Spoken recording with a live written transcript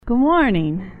Good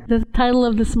morning. The title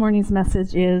of this morning's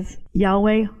message is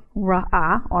Yahweh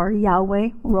Ra'ah, or Yahweh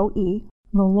Ro'i.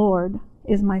 The Lord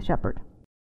is my shepherd.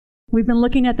 We've been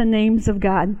looking at the names of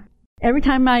God. Every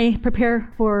time I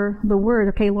prepare for the word,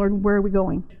 okay, Lord, where are we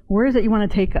going? Where is it you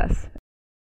want to take us?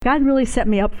 God really set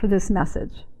me up for this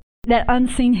message. That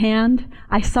unseen hand,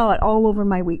 I saw it all over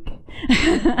my week.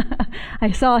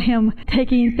 I saw Him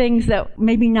taking things that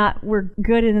maybe not were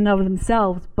good in and of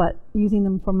themselves, but using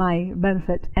them for my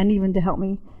benefit and even to help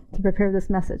me to prepare this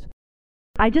message.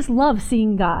 I just love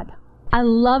seeing God. I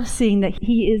love seeing that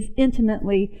He is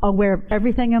intimately aware of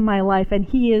everything in my life, and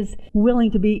He is willing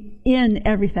to be in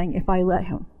everything if I let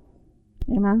Him.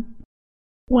 Amen?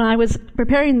 When I was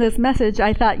preparing this message,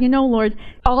 I thought, Lord,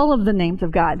 all of the names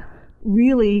of God,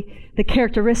 really, the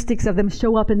characteristics of them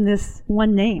show up in this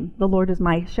one name. The Lord is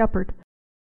my shepherd.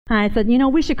 And I said,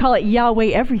 we should call it Yahweh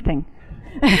everything.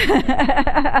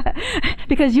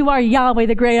 Because you are Yahweh,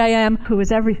 the great I am, who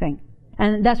is everything.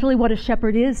 And that's really what a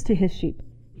shepherd is to his sheep.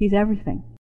 He's everything.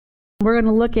 We're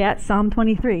going to look at Psalm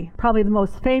 23, probably the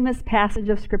most famous passage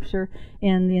of Scripture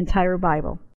in the entire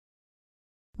Bible.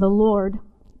 The Lord,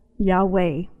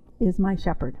 Yahweh, is my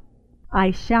shepherd. I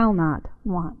shall not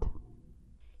want.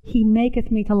 He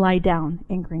maketh me to lie down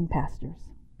in green pastures.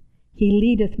 He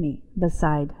leadeth me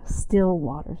beside still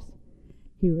waters.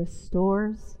 He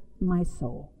restores my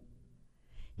soul.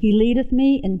 He leadeth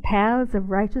me in paths of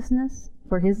righteousness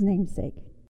for His name's sake.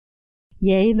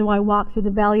 Yea, though I walk through the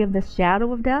valley of the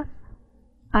shadow of death,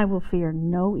 I will fear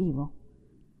no evil,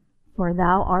 for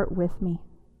Thou art with me.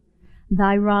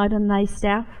 Thy rod and Thy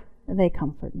staff, they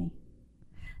comfort me.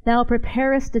 Thou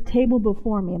preparest a table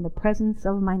before me in the presence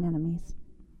of mine enemies.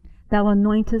 Thou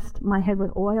anointest my head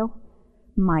with oil,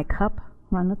 my cup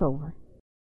runneth over.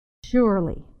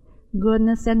 Surely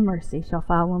goodness and mercy shall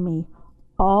follow me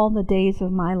all the days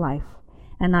of my life,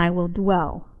 and I will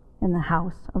dwell in the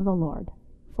house of the Lord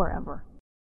forever.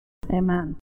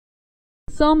 Amen.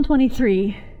 Psalm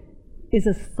 23 is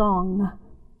a song,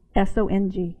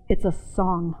 S-O-N-G. It's a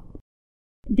song.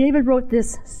 David wrote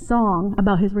this song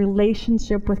about his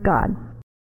relationship with God.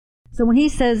 So when he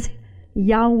says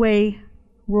Yahweh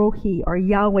Rohi, or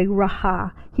Yahweh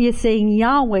Ra'ah, he is saying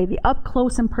Yahweh, the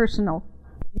up-close and personal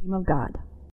name of God.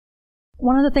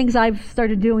 One of the things I've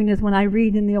started doing is when I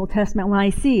read in the Old Testament, when I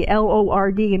see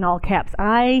L-O-R-D in all caps,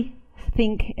 I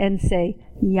think and say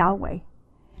Yahweh,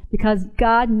 because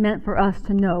God meant for us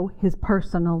to know His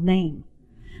personal name.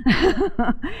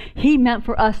 He meant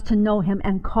for us to know Him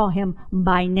and call Him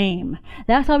by name.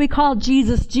 That's why we call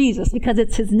Jesus, Jesus, because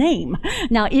it's His name.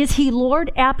 Now, is He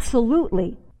Lord?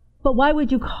 Absolutely. But why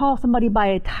would you call somebody by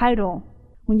a title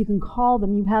when you can call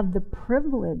them? You have the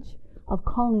privilege of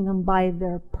calling them by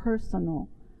their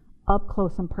personal,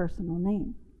 up-close and personal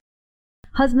name.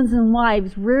 Husbands and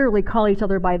wives rarely call each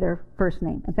other by their first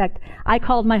name. In fact, I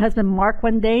called my husband Mark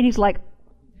one day, and he's like,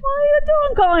 "What are you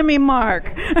doing calling me Mark?"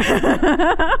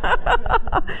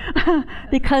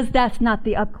 Because that's not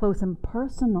the up-close and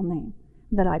personal name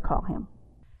that I call him.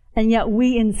 And yet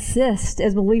we insist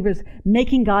as believers,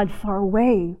 making God far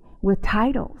away with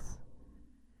titles.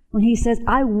 When He says,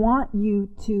 I want you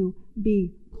to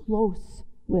be close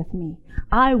with me.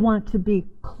 I want to be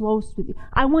close with you.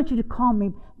 I want you to call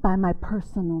me by my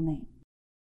personal name.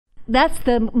 That's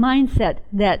the mindset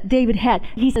that David had.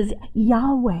 He says,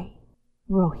 Yahweh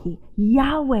Rohi,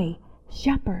 Yahweh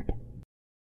Shepherd.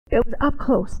 It was up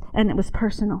close and it was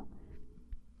personal.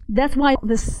 That's why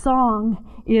this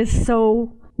song is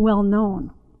so well known,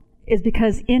 is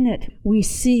because in it we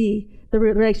see the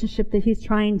relationship that he's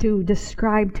trying to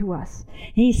describe to us.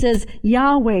 He says,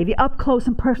 Yahweh, the up-close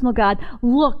and personal God,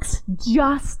 looks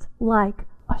just like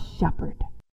a shepherd.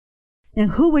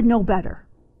 And who would know better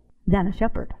than a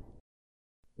shepherd?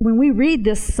 When we read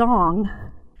this song,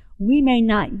 we may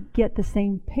not get the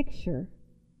same picture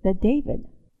that David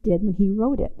did when he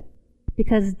wrote it,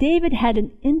 because David had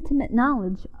an intimate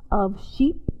knowledge of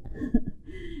sheep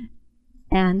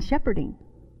and shepherding,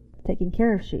 taking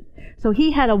care of sheep. So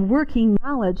he had a working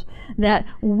knowledge that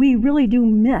we really do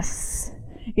miss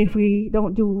if we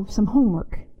don't do some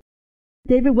homework.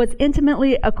 David was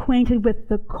intimately acquainted with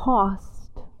the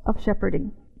cost of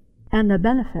shepherding and the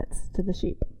benefits to the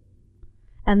sheep.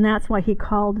 And that's why he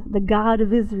called the God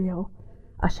of Israel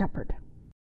a shepherd.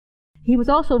 He was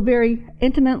also very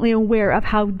intimately aware of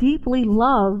how deeply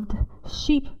loved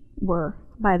sheep were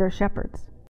by their shepherds,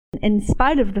 in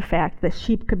spite of the fact that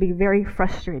sheep could be very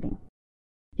frustrating.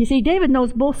 You see, David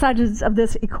knows both sides of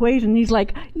this equation. He's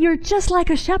like, you're just like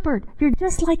a shepherd. You're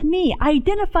just like me. I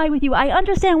identify with you. I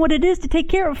understand what it is to take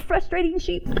care of frustrating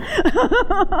sheep.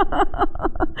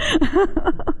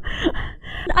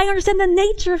 I understand the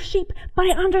nature of sheep, but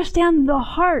I understand the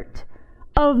heart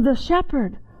of the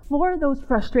shepherd for those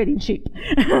frustrating sheep.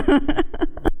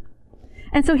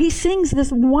 And so he sings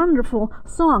this wonderful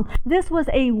song. This was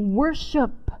a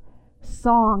worship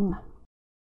song.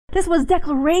 This was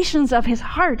declarations of his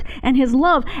heart and his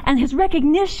love and his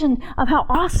recognition of how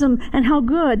awesome and how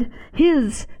good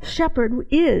his shepherd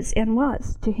is and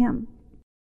was to him.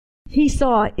 He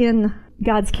saw in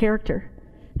God's character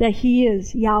that he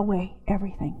is Yahweh,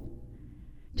 everything.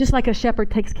 Just like a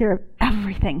shepherd takes care of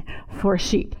everything for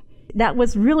sheep. That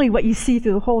was really what you see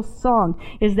through the whole song,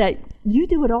 is that you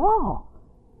do it all.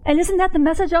 And isn't that the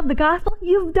message of the gospel?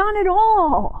 You've done it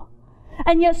all.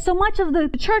 And yet so much of the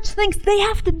church thinks they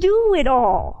have to do it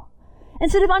all.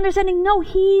 Instead of understanding, no,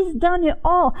 he's done it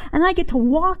all. And I get to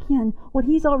walk in what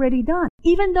he's already done.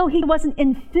 Even though he wasn't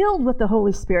infilled with the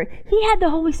Holy Spirit, he had the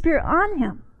Holy Spirit on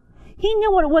him. He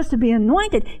knew what it was to be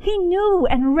anointed. He knew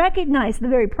and recognized the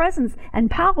very presence and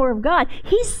power of God.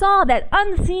 He saw that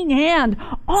unseen hand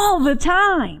all the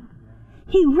time.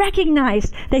 He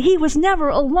recognized that he was never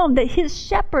alone, that his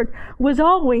shepherd was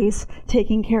always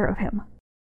taking care of him.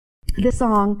 This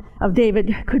song of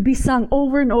David could be sung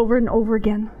over and over and over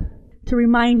again to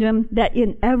remind him that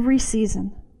in every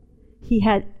season, he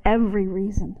had every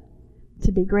reason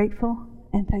to be grateful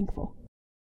and thankful.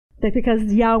 That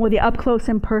because Yahweh, the up-close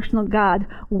and personal God,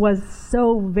 was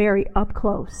so very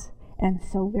up-close and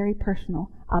so very personal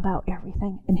about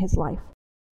everything in his life.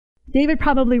 David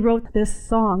probably wrote this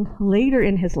song later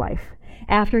in his life,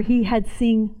 after he had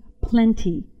seen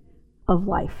plenty of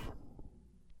life.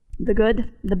 The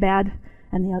good, the bad,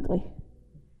 and the ugly.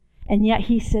 And yet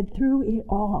he said, through it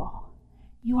all,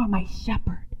 you are my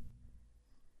shepherd.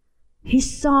 He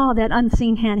saw that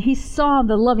unseen hand. He saw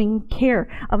the loving care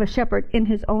of a shepherd in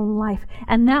his own life.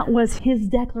 And that was his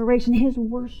declaration, his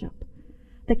worship.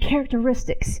 The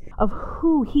characteristics of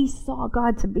who he saw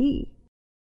God to be.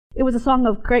 It was a song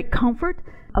of great comfort,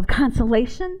 of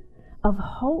consolation, of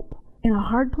hope in a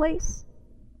hard place.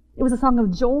 It was a song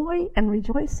of joy and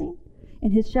rejoicing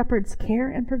in his shepherd's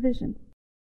care and provision.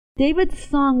 David's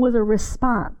song was a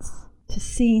response to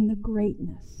seeing the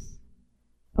greatness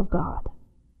of God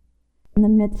in the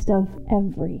midst of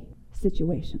every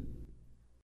situation.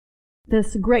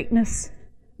 This greatness,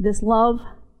 this love,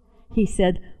 he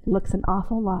said, looks an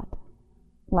awful lot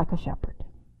like a shepherd.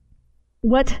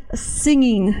 What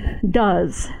singing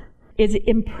does is it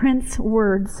imprints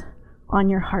words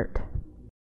on your heart.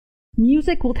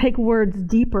 Music will take words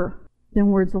deeper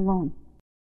than words alone.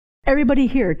 Everybody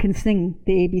here can sing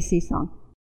the ABC song.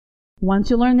 Once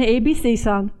you learn the ABC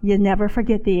song, you never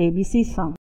forget the ABC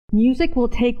song. Music will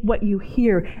take what you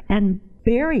hear and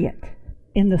bury it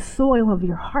in the soil of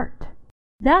your heart.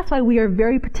 That's why we are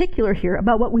very particular here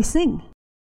about what we sing.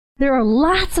 There are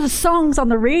lots of songs on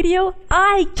the radio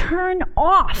I turn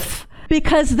off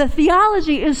because the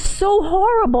theology is so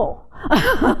horrible.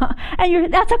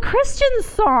 And that's a Christian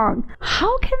song.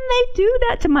 How can they do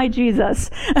that to my Jesus?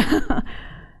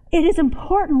 It is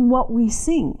important what we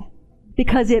sing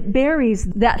because it buries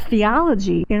that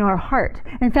theology in our heart.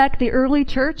 In fact, the early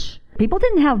church, people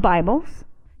didn't have Bibles.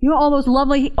 You know all those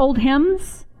lovely old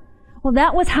hymns? Well,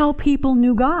 that was how people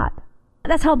knew God.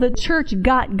 That's how the church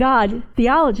got God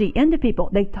theology into people.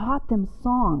 They taught them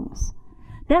songs.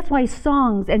 That's why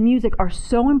songs and music are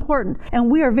so important.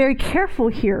 And we are very careful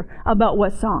here about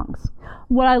what songs.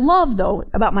 What I love, though,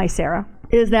 about my Sarah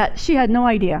is that she had no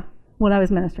idea what I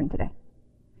was ministering today.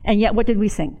 And yet, what did we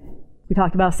sing? We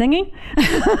talked about singing.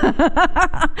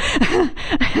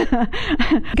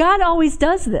 God always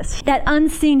does this. That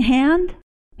unseen hand,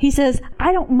 he says,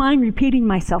 I don't mind repeating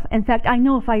myself. In fact, I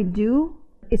know if I do,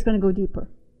 it's going to go deeper.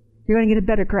 You're going to get a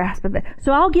better grasp of it.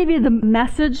 So I'll give you the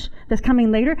message that's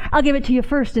coming later. I'll give it to you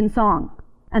first in song,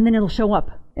 and then it'll show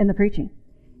up in the preaching.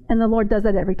 And the Lord does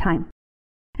that every time.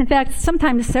 In fact,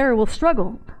 sometimes Sarah will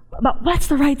struggle about what's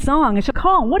the right song. And she'll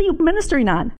call, what are you ministering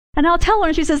on? And I'll tell her,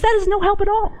 and she says, that is no help at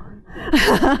all.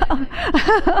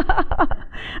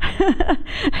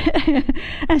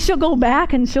 And she'll go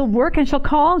back, and she'll work, and she'll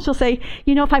call, and she'll say,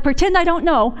 you know, if I pretend I don't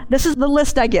know, this is the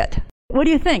list I get. What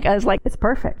do you think? I was like, it's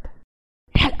perfect.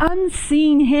 That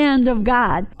unseen hand of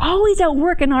God, always at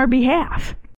work in our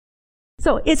behalf.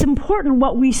 So it's important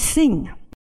what we sing.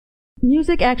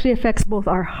 Music actually affects both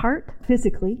our heart,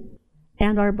 physically,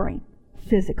 and our brain,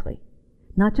 physically.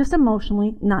 Not just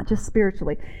emotionally, not just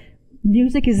spiritually.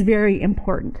 Music is very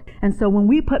important. And so when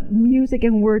we put music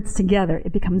and words together,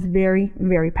 it becomes very,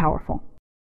 very powerful.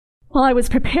 While I was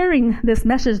preparing this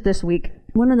message this week,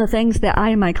 one of the things that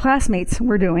I and my classmates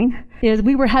were doing is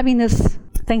we were having this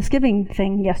Thanksgiving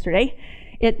thing yesterday.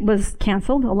 It was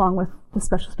canceled along with the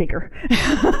special speaker.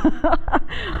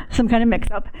 Some kind of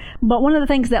mix-up. But one of the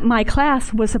things that my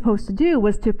class was supposed to do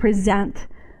was to present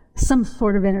some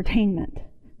sort of entertainment.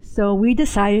 So we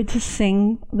decided to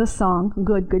sing the song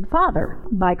Good, Good Father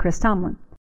by Chris Tomlin.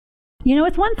 You know,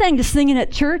 it's one thing to sing it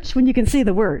at church when you can see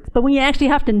the words, but when you actually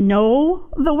have to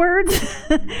know the words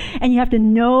and you have to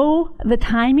know the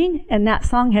timing, and that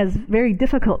song has very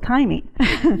difficult timing.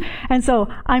 And so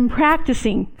I'm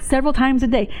practicing several times a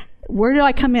day. Where do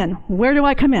I come in? Where do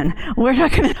I come in? Where do I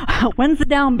come in? When's the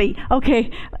downbeat?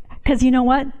 Okay, because you know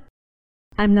what?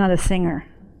 I'm not a singer.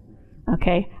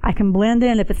 Okay, I can blend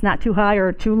in if it's not too high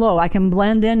or too low. I can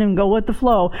blend in and go with the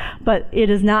flow, but it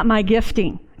is not my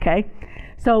gifting. Okay.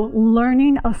 So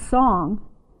learning a song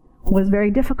was very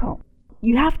difficult.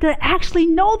 You have to actually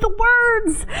know the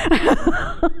words.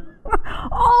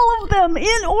 All of them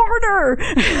in order.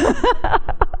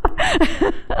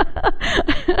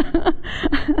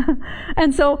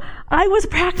 And so I was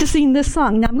practicing this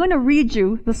song. Now I'm going to read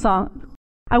you the song.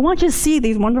 I want you to see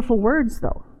these wonderful words,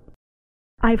 though.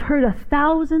 I've heard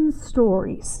 1,000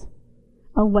 stories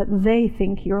of what they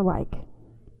think you're like,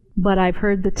 but I've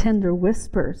heard the tender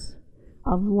whispers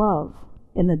of love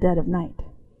in the dead of night.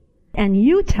 And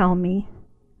you tell me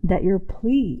that you're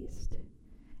pleased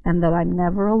and that I'm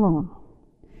never alone.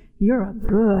 You're a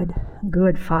good,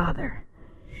 good father.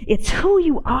 It's who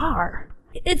you are.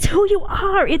 It's who you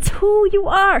are. It's who you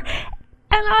are.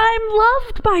 And I'm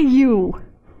loved by you.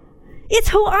 It's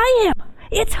who I am.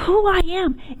 It's who I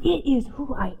am. It is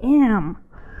who I am.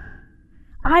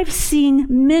 I've seen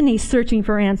many searching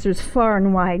for answers far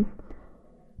and wide.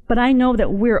 But I know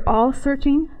that we're all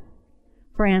searching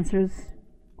for answers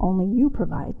only you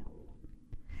provide.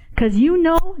 Because you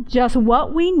know just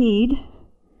what we need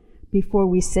before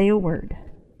we say a word.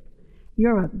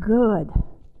 You're a good,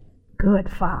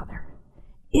 good father.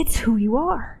 It's who you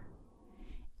are.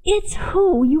 It's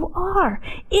who you are.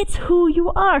 It's who you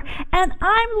are. And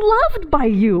I'm loved by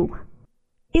you.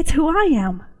 It's who I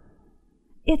am.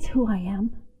 It's who I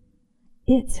am.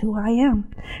 It's who I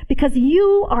am. Because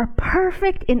you are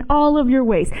perfect in all of your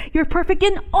ways. You're perfect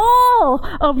in all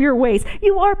of your ways.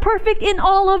 You are perfect in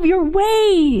all of your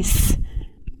ways.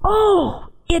 Oh,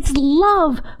 it's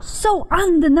love so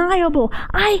undeniable.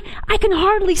 I can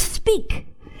hardly speak.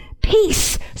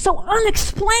 Peace so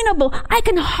unexplainable. I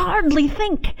can hardly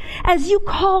think. As you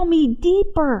call me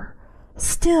deeper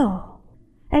still.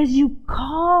 As you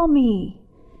call me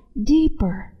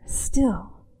deeper still.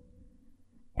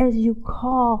 As you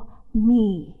call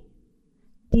me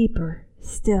deeper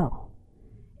still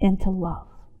into love.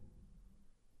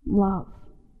 Love.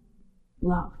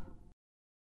 Love.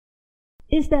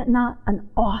 Is that not an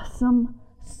awesome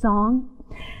song?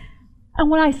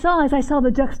 And what I saw is I saw the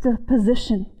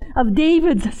juxtaposition of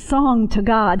David's song to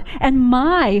God and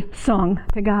my song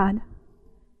to God.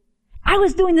 I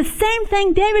was doing the same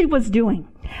thing David was doing.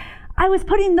 I was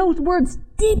putting those words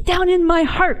deep down in my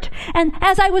heart. And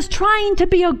as I was trying to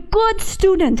be a good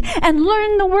student and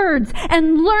learn the words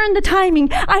and learn the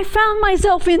timing, I found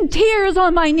myself in tears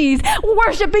on my knees,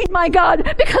 worshiping my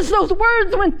God, because those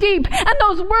words went deep and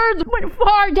those words went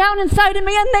far down inside of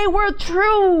me, and they were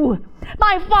true.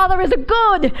 My Father is a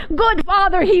good, good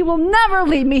Father. He will never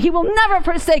leave me. He will never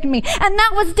forsake me. And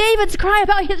that was David's cry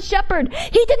about his shepherd.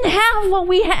 He didn't have what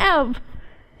we have.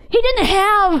 He didn't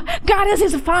have God as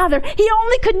his father. He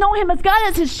only could know him as God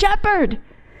as his shepherd.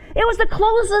 It was the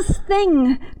closest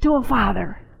thing to a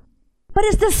father. But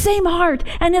it's the same heart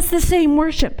and it's the same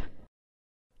worship.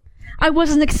 I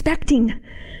wasn't expecting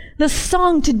the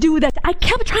song to do that. I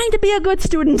kept trying to be a good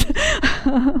student.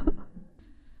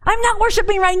 I'm not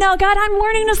worshiping right now, God. I'm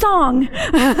learning a song.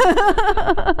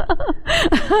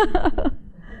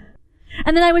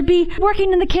 And then I would be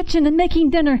working in the kitchen and making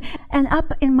dinner, and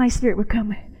up in my spirit would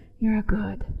come, you're a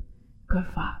good, good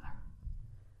Father.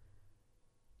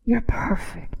 You're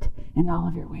perfect in all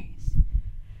of your ways.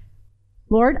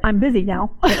 Lord, I'm busy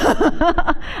now.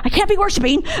 I can't be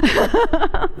worshiping.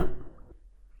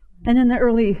 And in the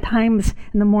early times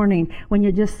in the morning, when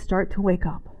you just start to wake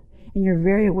up and you're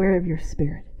very aware of your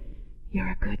spirit,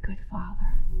 you're a good, good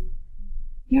Father.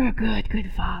 You're a good,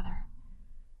 good Father.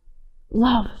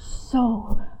 Love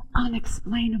so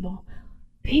unexplainable.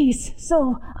 Peace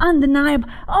so undeniable.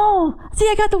 Oh, see,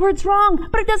 I got the words wrong,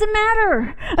 but it doesn't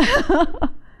matter.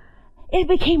 It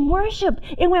became worship.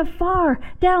 It went far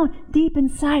down deep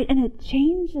inside, and it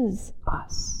changes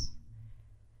us.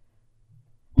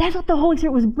 That's what the Holy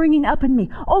Spirit was bringing up in me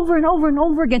over and over and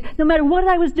over again. No matter what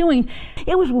I was doing,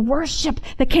 it was worship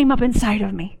that came up inside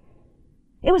of me.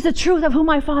 It was the truth of who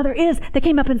my Father is that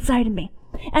came up inside of me.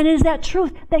 And it is that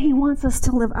truth that He wants us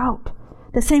to live out.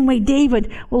 The same way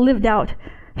David lived out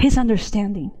his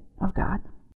understanding of God.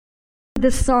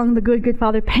 This song, The Good, Good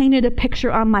Father, painted a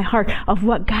picture on my heart of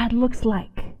what God looks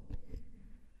like.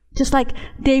 Just like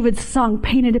David's song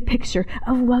painted a picture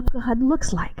of what God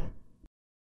looks like.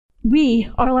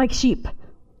 We are like sheep.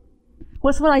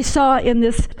 What's what I saw in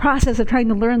this process of trying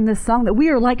to learn this song? That we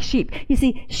are like sheep. You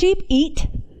see, sheep eat,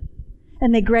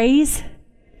 and they graze,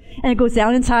 and it goes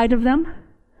down inside of them,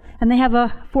 and they have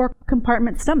a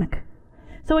 4-compartment stomach.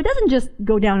 So it doesn't just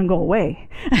go down and go away.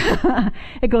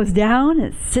 It goes down,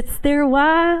 it sits there a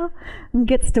while, and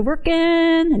gets to working,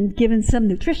 and giving some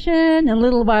nutrition, and a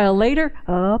little while later,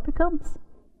 up it comes.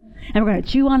 And we're going to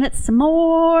chew on it some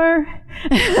more,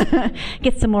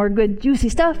 get some more good juicy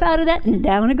stuff out of that, and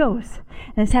down it goes.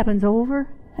 And this happens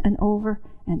over and over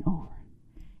and over.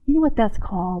 You know what that's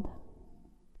called?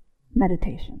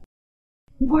 Meditation.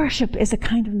 Worship is a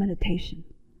kind of meditation.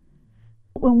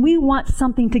 When we want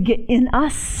something to get in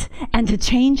us and to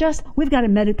change us, we've got to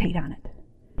meditate on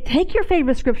it. Take your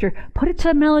favorite scripture, put it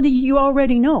to a melody you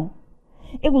already know.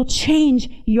 It will change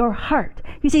your heart.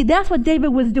 You see, that's what David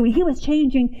was doing. He was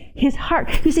changing his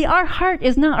heart. You see, our heart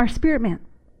is not our spirit man.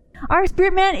 Our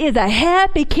spirit man is a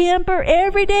happy camper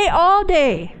every day, all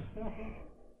day.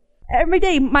 Every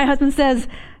day, my husband says,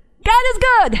 God is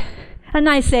good. And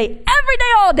I say, every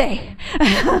day, all day.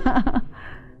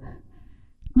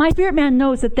 My spirit man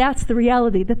knows that that's the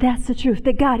reality, that that's the truth,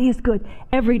 that God is good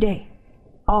every day,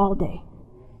 all day,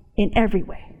 in every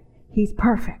way. He's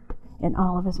perfect in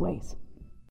all of His ways.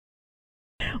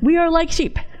 We are like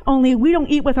sheep, only we don't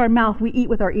eat with our mouth, we eat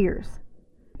with our ears.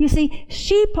 You see,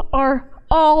 sheep are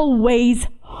always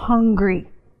hungry.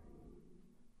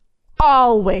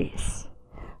 Always.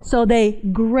 So they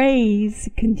graze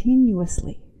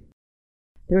continuously.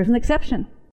 There is an exception.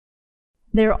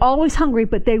 They are always hungry,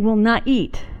 but they will not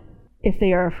eat if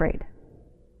they are afraid.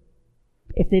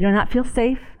 If they do not feel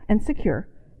safe and secure,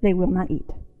 they will not eat.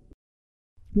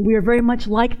 We are very much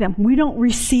like them. We don't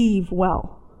receive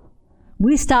well.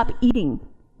 We stop eating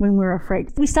when we're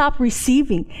afraid. We stop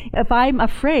receiving. If I'm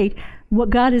afraid, what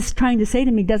God is trying to say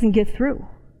to me doesn't get through.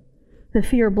 The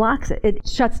fear blocks it. It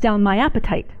shuts down my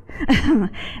appetite.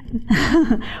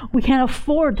 We can't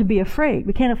afford to be afraid.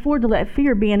 We can't afford to let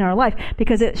fear be in our life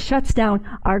because it shuts down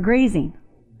our grazing.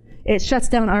 It shuts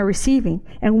down our receiving.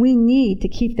 And we need to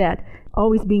keep that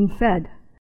always being fed.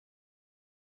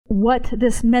 What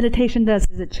this meditation does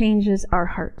is it changes our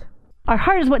heart. Our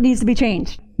heart is what needs to be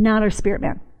changed, not our spirit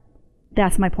man.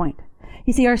 That's my point.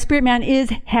 You see, our spirit man is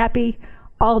happy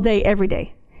all day, every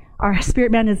day. Our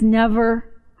spirit man is never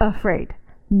afraid.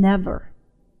 Never.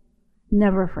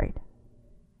 Never afraid.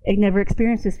 It never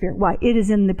experiences fear. Why? It is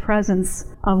in the presence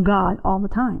of God all the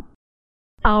time.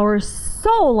 Our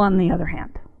soul, on the other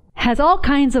hand, has all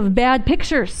kinds of bad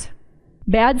pictures,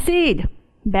 bad seed,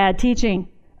 bad teaching,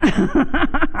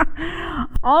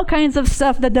 all kinds of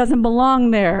stuff that doesn't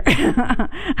belong there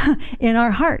in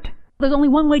our heart. There's only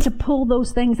one way to pull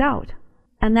those things out,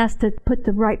 and that's to put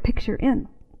the right picture in.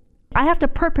 I have to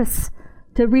purpose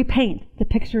to repaint the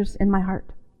pictures in my heart.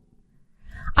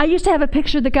 I used to have a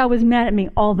picture that God was mad at me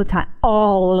all the time,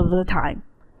 all of the time.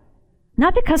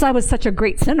 Not because I was such a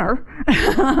great sinner.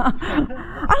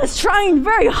 I was trying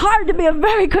very hard to be a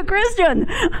very good Christian,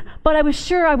 but I was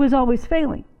sure I was always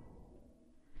failing.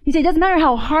 You see, it doesn't matter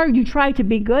how hard you try to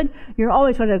be good, you're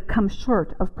always going to come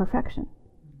short of perfection.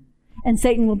 And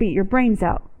Satan will beat your brains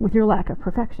out with your lack of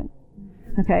perfection.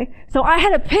 Okay? So I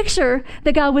had a picture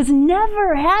that God was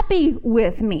never happy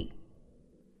with me.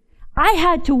 I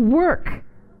had to work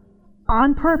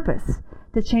on purpose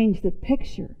to change the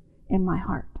picture in my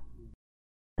heart.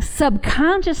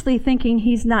 Subconsciously thinking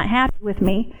He's not happy with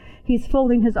me, He's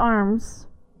folding His arms,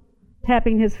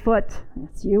 tapping His foot.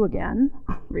 It's you again.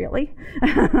 Really?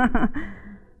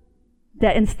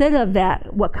 That instead of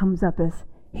that, what comes up is,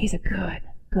 He's a good,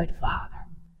 good Father.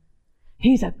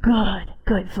 He's a good,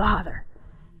 good Father.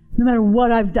 No matter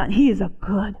what I've done, He is a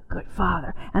good, good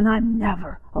Father. And I'm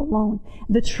never alone.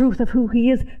 The truth of who He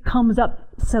is comes up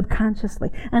subconsciously.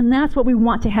 And that's what we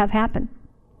want to have happen.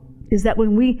 Is that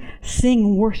when we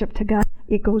sing worship to God,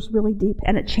 it goes really deep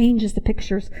and it changes the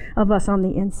pictures of us on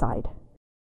the inside.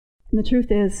 And the truth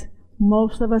is,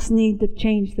 most of us need to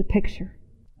change the picture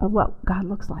of what God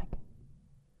looks like.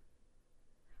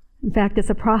 In fact, it's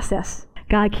a process.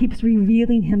 God keeps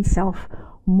revealing Himself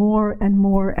more and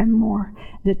more and more,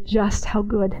 that just how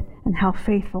good and how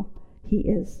faithful He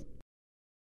is.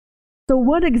 So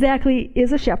what exactly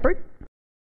is a shepherd?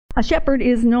 A shepherd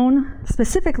is known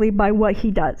specifically by what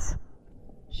he does.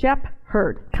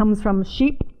 Shep-herd comes from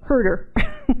sheep herder.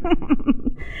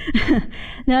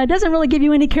 Now, it doesn't really give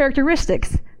you any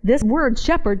characteristics. This word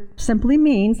shepherd simply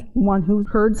means one who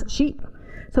herds sheep.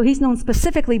 So he's known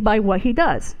specifically by what he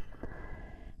does.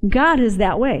 God is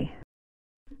that way.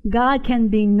 God can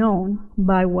be known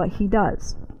by what he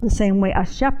does, the same way a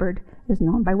shepherd is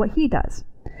known by what he does.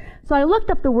 So I looked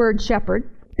up the word shepherd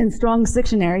in Strong's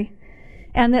Dictionary,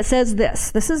 and it says this.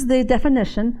 This is the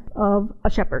definition of a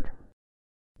shepherd.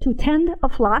 To tend a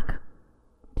flock,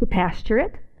 to pasture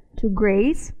it, to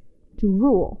graze, to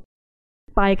rule.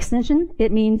 By extension,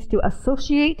 it means to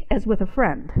associate as with a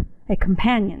friend, a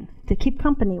companion, to keep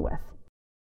company with.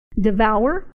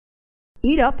 Devour,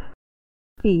 eat up,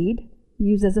 feed,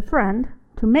 use as a friend,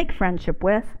 to make friendship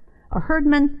with, a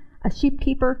herdman, a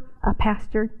sheepkeeper, a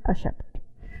pastor, a shepherd.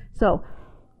 So,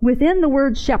 within the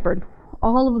word shepherd,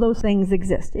 all of those things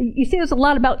exist. You see, there's a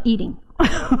lot about eating.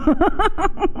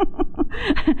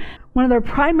 One of their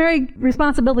primary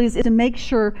responsibilities is to make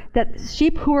sure that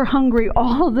sheep who are hungry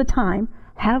all the time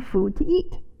have food to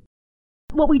eat.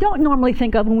 What we don't normally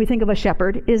think of when we think of a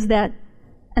shepherd is that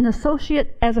an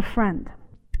associate as a friend,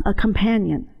 a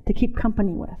companion to keep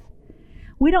company with.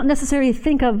 We don't necessarily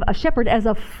think of a shepherd as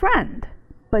a friend,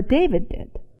 but David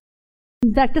did.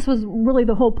 In fact, this was really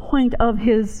the whole point of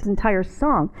his entire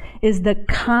song, is the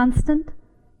constant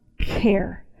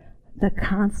care, the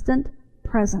constant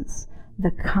presence,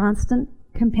 the constant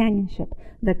companionship,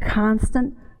 the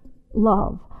constant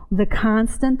love, the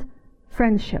constant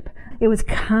friendship. It was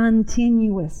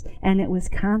continuous and it was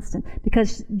constant,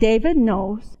 because David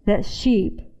knows that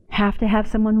sheep have to have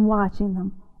someone watching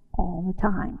them all the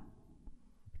time,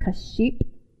 because sheep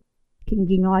can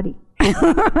be naughty.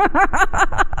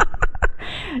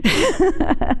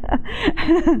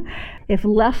 If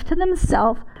left to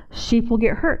themselves, sheep will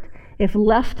get hurt. If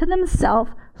left to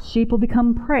themselves, sheep will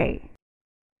become prey.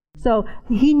 So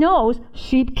he knows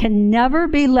sheep can never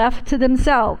be left to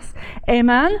themselves.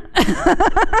 Amen?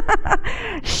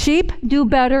 Sheep do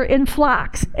better in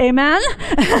flocks. Amen?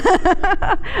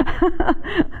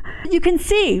 You can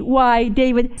see why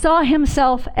David saw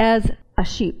himself as a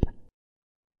sheep.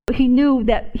 He knew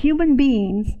that human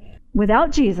beings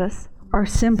without Jesus are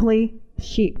simply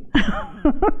sheep.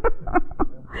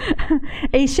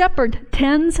 A shepherd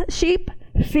tends sheep,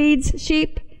 feeds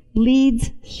sheep,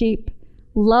 leads sheep,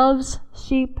 loves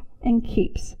sheep, and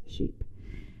keeps sheep.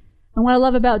 And what I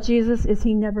love about Jesus is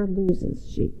he never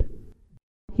loses sheep.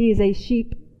 He is a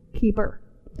sheep keeper.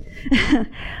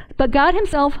 But God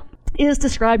himself is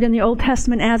described in the Old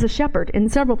Testament as a shepherd in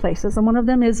several places, and one of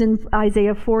them is in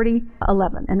Isaiah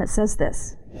 40:11, and it says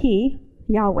this: He,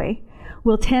 Yahweh,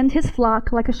 will tend his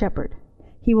flock like a shepherd.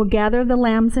 He will gather the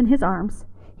lambs in his arms.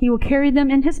 He will carry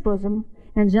them in his bosom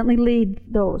and gently lead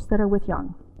those that are with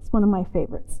young. It's one of my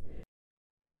favorites.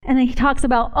 And he talks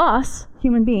about us,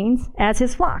 human beings, as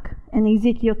his flock. And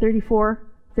Ezekiel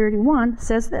 34:31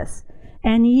 says this: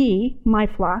 And ye, my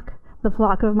flock, the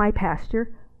flock of my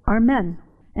pasture, are men,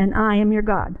 and I am your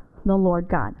God, the Lord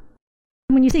God.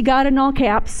 When you see God in all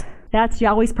caps, that's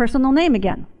Yahweh's personal name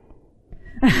again.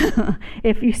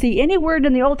 If you see any word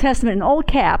in the Old Testament in all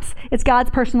caps, it's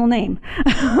God's personal name.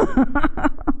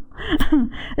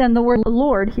 Then the word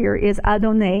Lord here is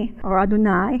Adonai, or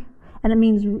Adonai, and it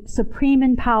means supreme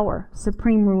in power,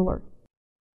 supreme ruler.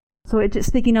 So it's just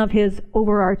speaking of his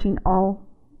overarching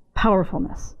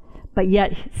all-powerfulness, but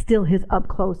yet still his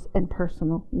up-close and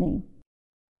personal name.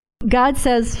 God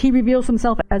says he reveals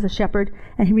himself as a shepherd,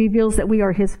 and he reveals that we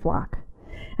are his flock.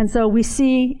 And so we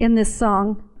see in this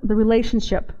song the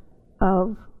relationship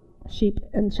of sheep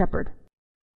and shepherd.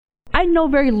 I know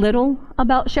very little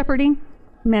about shepherding.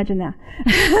 Imagine that.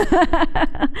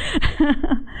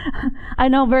 I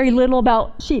know very little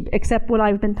about sheep except what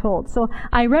I've been told. So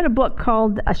I read a book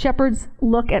called A Shepherd's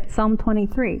Look at Psalm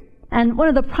 23. And one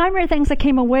of the primary things I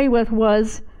came away with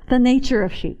was the nature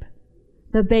of sheep,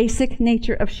 the basic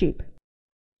nature of sheep.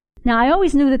 Now, I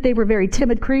always knew that they were very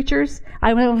timid creatures.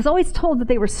 I was always told that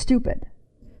they were stupid.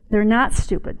 They're not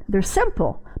stupid. They're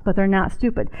simple, but they're not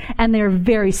stupid. And they're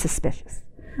very suspicious.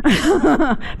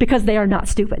 Because they are not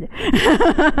stupid.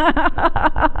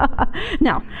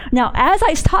 Now, as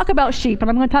I talk about sheep, and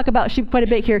I'm going to talk about sheep quite a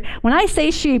bit here, when I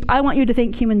say sheep, I want you to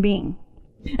think human being.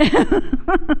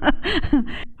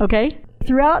 Okay?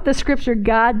 Throughout the scripture,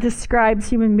 God describes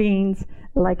human beings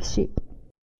like sheep.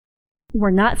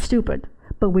 We're not stupid,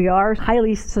 but we are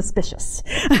highly suspicious.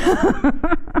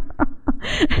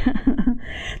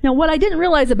 Now, what I didn't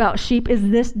realize about sheep is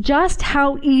this: just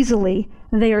how easily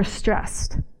they are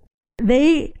stressed.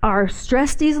 They are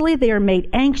stressed easily, they are made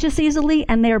anxious easily,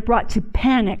 and they are brought to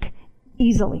panic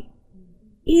easily.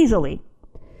 Easily.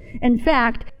 In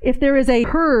fact, if there is a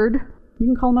herd, you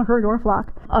can call them a herd or a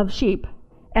flock, of sheep,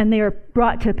 and they are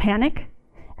brought to panic,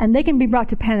 and they can be brought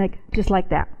to panic just like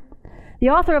that. The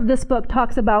author of this book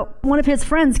talks about one of his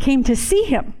friends came to see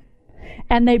him,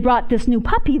 and they brought this new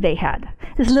puppy they had,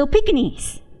 this little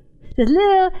Pekingese. This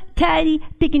little tiny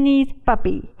Pekingese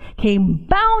puppy came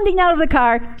bounding out of the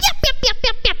car. Yap, yap, yap,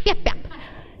 yap, yap, yap, yap.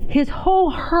 His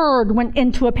whole herd went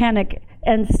into a panic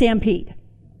and stampede.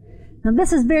 Now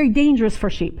this is very dangerous for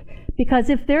sheep, because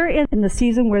if they're in the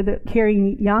season where they're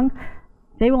carrying young,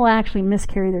 they will actually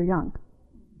miscarry their young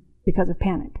because of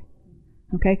panic.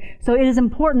 Okay? So it is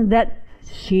important that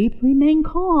sheep remain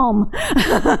calm.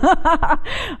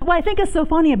 What I think is so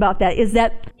funny about that is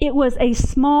that it was a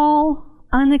small,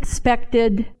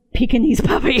 unexpected Pekingese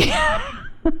puppy.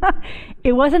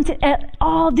 It wasn't at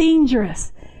all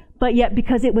dangerous, but yet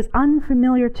because it was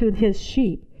unfamiliar to his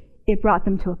sheep, it brought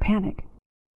them to a panic.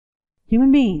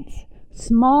 Human beings,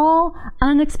 small,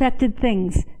 unexpected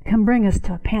things can bring us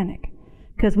to a panic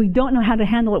because we don't know how to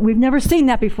handle it. We've never seen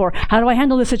that before. How do I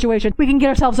handle this situation? We can get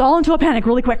ourselves all into a panic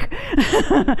really quick.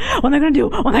 What am I going to do?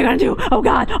 What am I going to do? Oh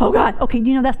God, oh God. Okay,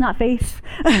 you know that's not faith.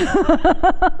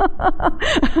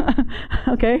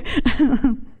 Okay?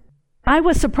 I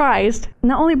was surprised,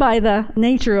 not only by the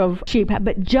nature of sheep,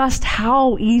 but just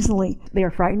how easily they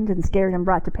are frightened and scared and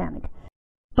brought to panic.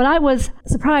 But I was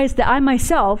surprised that I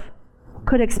myself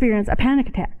could experience a panic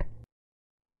attack.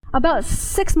 About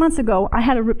 6 months ago, I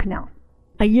had a root canal.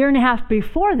 A year and a half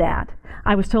before that,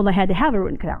 I was told I had to have a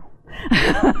root canal.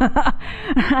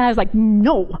 And I was like,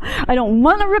 no, I don't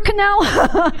want a root canal.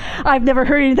 I've never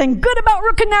heard anything good about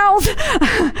root canals.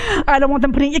 I don't want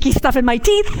them putting icky stuff in my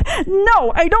teeth.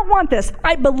 No, I don't want this.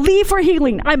 I believe for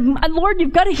healing. Lord,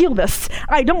 you've got to heal this.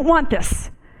 I don't want this.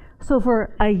 So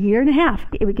for a year and a half,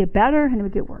 it would get better and it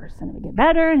would get worse. And it would get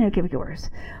better and it would get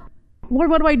worse. Lord,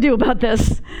 what do I do about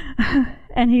this?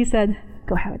 And he said,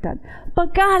 go have it done.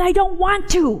 But God, I don't want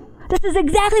to. This is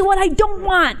exactly what I don't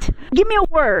want. Give me a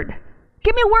word.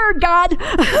 Give me a word, God.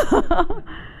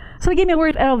 So he gave me a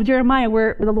word out of Jeremiah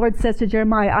where the Lord says to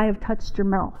Jeremiah, I have touched your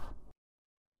mouth.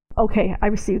 Okay, I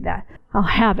received that. I'll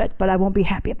have it, but I won't be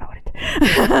happy about it.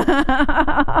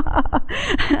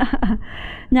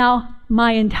 Now,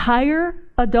 my entire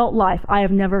adult life, I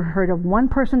have never heard of one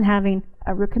person having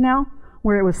a root canal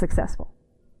where it was successful.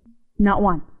 Not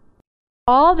one.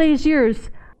 All these years,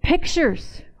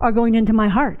 pictures are going into my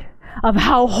heart of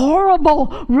how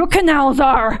horrible root canals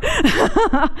are.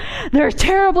 They're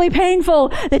terribly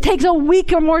painful. It takes a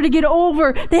week or more to get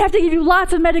over. They have to give you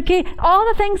lots of medication. All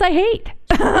the things I hate.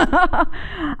 I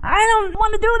don't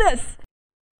want to do this.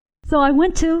 So I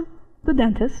went to the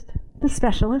dentist, the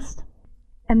specialist,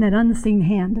 and that unseen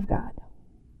hand of God.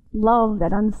 Love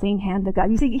that unseen hand of God.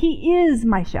 You see, He is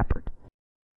my shepherd.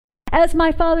 As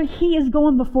my Father, He is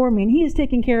going before me, and He is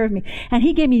taking care of me. And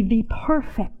He gave me the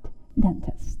perfect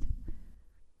dentist.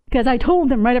 Because I told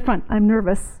them right up front, I'm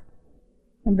nervous.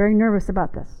 I'm very nervous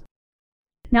about this.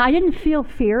 Now, I didn't feel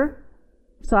fear,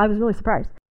 so I was really surprised.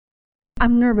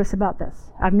 I'm nervous about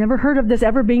this. I've never heard of this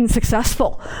ever being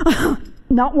successful.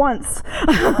 Not once.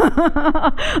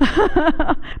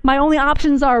 My only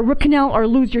options are root canal or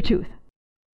lose your tooth.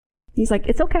 He's like,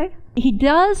 it's okay. He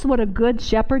does what a good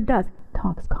shepherd does.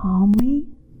 Talks calmly,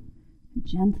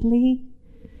 gently.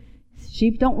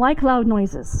 Sheep don't like loud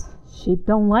noises. Sheep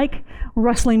don't like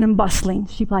rustling and bustling.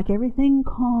 Sheep like everything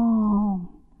calm.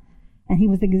 And he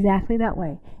was exactly that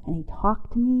way. And he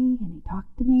talked to me, and he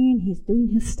talked to me, and he's doing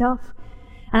his stuff.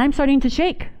 And I'm starting to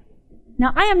shake.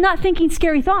 Now, I am not thinking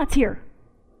scary thoughts here.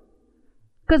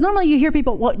 Because normally you hear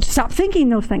people, well, stop thinking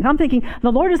those things. I'm thinking,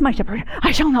 the Lord is my shepherd.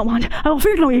 I shall not want. I will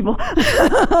fear no evil.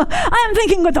 I am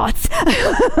thinking good thoughts.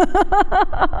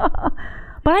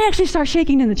 But I actually start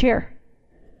shaking in the chair.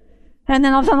 And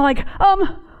then all of a sudden I'm like,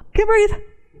 can you breathe?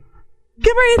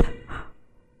 Can you breathe?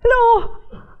 No,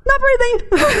 not breathing.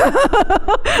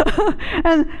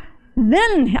 And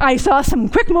then I saw some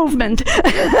quick movement. They're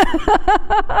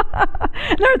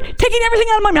taking everything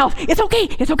out of my mouth. It's okay,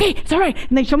 it's okay, it's all right.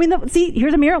 And they show me, see,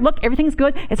 here's a mirror. Look, everything's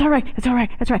good. It's all right, it's all right,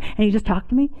 it's all right. And he just talked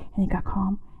to me, and he got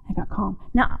calm, and got calm.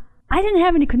 Now, I didn't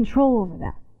have any control over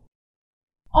that.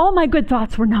 All my good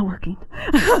thoughts were not working.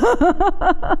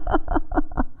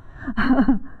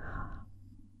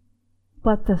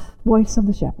 But the voice of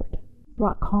the shepherd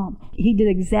brought calm. He did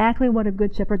exactly what a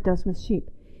good shepherd does with sheep.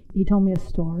 He told me a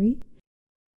story.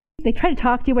 They try to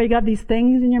talk to you while you got these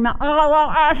things in your mouth.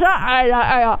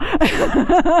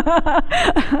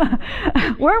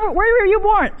 Where were you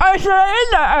born? I said,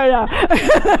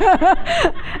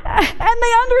 and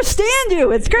they understand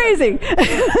you. It's crazy.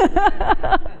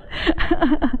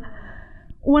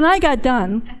 When I got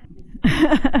done,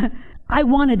 I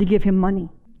wanted to give him money.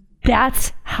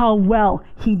 That's how well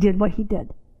he did what he did.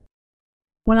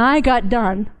 When I got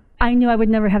done, I knew I would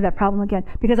never have that problem again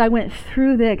because I went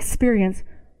through the experience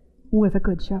with a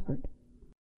good shepherd.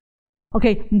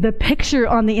 Okay, the picture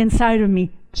on the inside of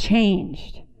me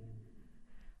changed.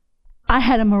 I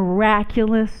had a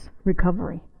miraculous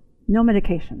recovery. No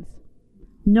medications,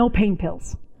 no pain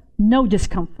pills, no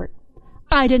discomfort.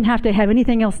 I didn't have to have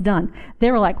anything else done.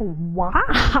 They were like,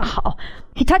 wow,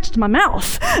 he touched my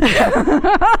mouth.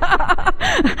 I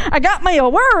got me a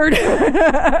word.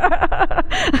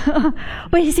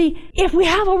 But you see, if we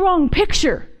have a wrong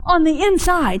picture on the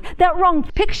inside, that wrong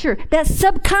picture, that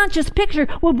subconscious picture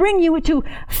will bring you to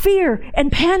fear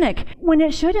and panic when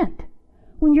it shouldn't,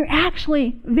 when you're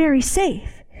actually very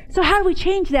safe. So how do we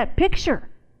change that picture?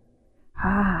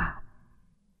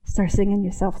 Start singing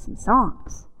yourself some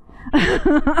songs.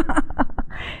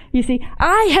 You see,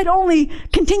 I had only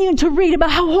continued to read about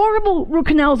how horrible root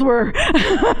canals were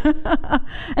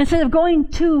instead of going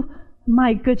to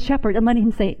my good shepherd and letting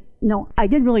him say, no, I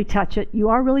did really touch it. You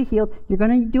are really healed. You're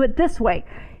going to do it this way.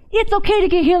 It's okay to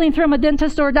get healing from a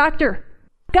dentist or a doctor.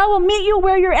 God will meet you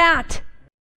where you're at.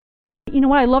 You know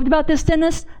what I loved about this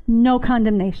dentist? No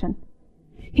condemnation.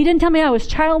 He didn't tell me I was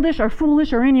childish or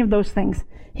foolish or any of those things.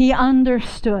 He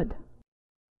understood.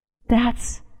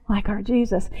 That's like our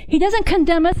Jesus. He doesn't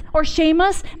condemn us or shame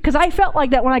us, because I felt like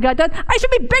that when I got done. I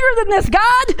should be bigger than this,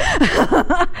 God. I'm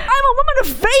a woman of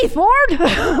faith, Lord.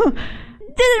 Didn't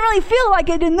really feel like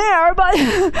it in there, but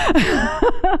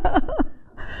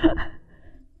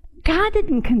God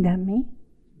didn't condemn me.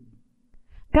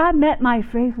 God met my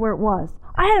faith where it was.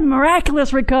 I had a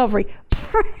miraculous recovery.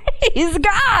 Praise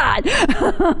God.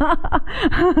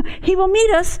 He will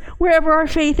meet us wherever our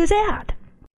faith is at.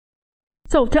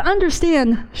 So to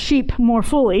understand sheep more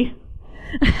fully,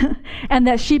 and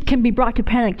that sheep can be brought to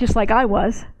panic just like I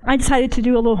was, I decided to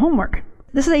do a little homework.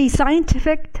 This is a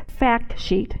scientific fact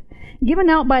sheet given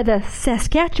out by the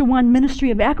Saskatchewan Ministry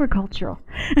of Agriculture.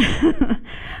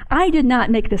 I did not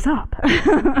make this up.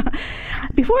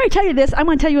 Before I tell you this, I'm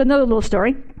going to tell you another little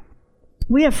story.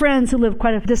 We have friends who live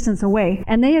quite a distance away,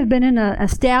 and they have been in an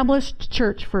established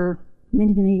church for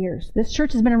many, many years. This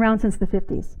church has been around since the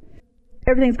 50s.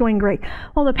 Everything's going great.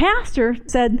 Well, the pastor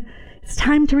said, it's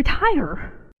time to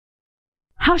retire.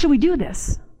 How should we do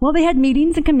this? Well, they had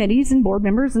meetings and committees and board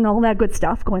members and all that good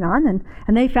stuff going on, and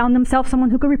they found themselves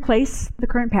someone who could replace the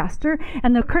current pastor.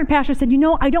 And the current pastor said,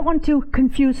 I don't want to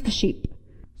confuse the sheep,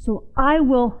 so I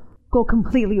will go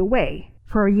completely away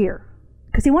for a year.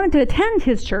 Because he wanted to attend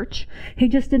his church, he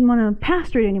just didn't want to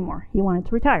pastor it anymore. He wanted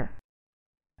to retire.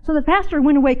 So the pastor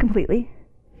went away completely,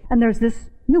 and there's this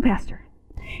new pastor.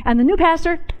 And the new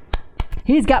pastor,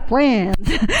 he's got plans.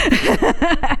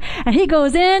 And he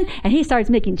goes in and he starts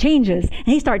making changes. And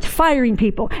he starts firing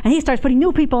people. And he starts putting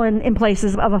new people in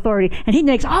places of authority. And he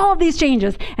makes all of these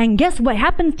changes. And guess what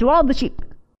happens to all the sheep?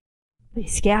 They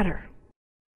scatter.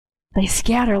 They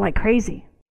scatter like crazy.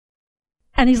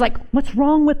 And he's like, what's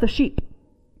wrong with the sheep?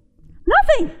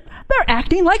 Nothing. They're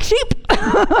acting like sheep.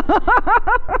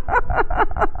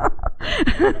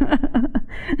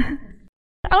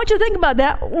 I want you to think about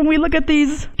that when we look at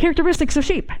these characteristics of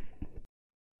sheep.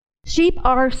 Sheep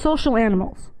are social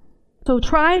animals, so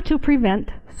try to prevent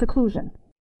seclusion.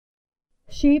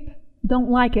 Sheep don't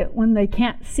like it when they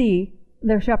can't see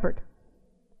their shepherd.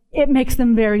 It makes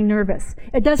them very nervous.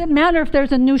 It doesn't matter if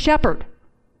there's a new shepherd.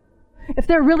 If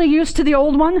they're really used to the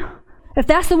old one, if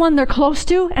that's the one they're close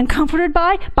to and comforted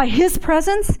by his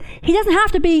presence, he doesn't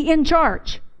have to be in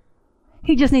charge.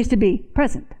 He just needs to be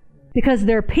present. Because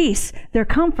their peace, their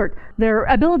comfort, their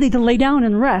ability to lay down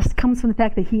and rest comes from the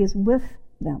fact that he is with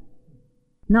them,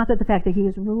 not that the fact that he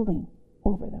is ruling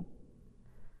over them.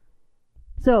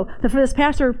 So this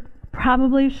pastor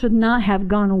probably should not have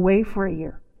gone away for a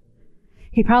year.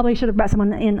 He probably should have brought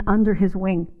someone in under his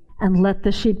wing and let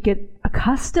the sheep get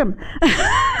accustomed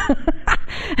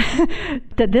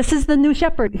that this is the new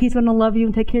shepherd. He's going to love you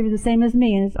and take care of you the same as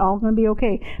me, and it's all going to be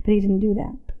okay. But he didn't do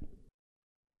that.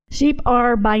 Sheep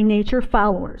are by nature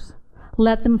followers.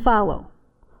 Let them follow.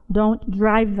 Don't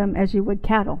drive them as you would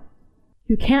cattle.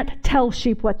 You can't tell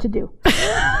sheep what to do.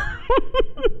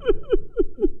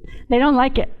 They don't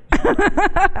like it.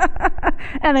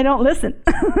 And they don't listen.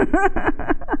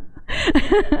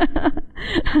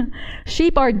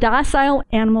 Sheep are docile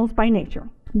animals by nature.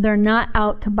 They're not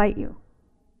out to bite you.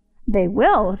 They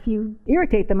will if you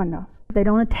irritate them enough. They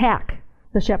don't attack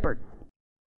the shepherd.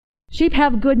 Sheep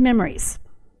have good memories.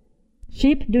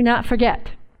 Sheep do not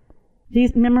forget.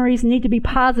 These memories need to be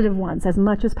positive ones as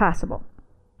much as possible.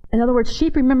 In other words,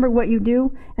 sheep remember what you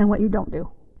do and what you don't do.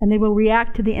 And they will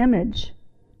react to the image,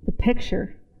 the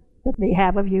picture that they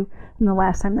have of you from the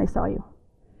last time they saw you.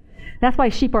 That's why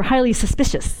sheep are highly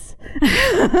suspicious.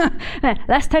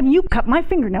 Last time you cut my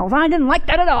fingernails, I didn't like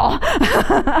that at all.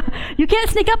 You can't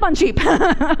sneak up on sheep.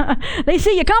 They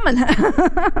see you coming.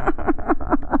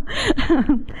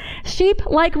 Sheep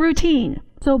like routine,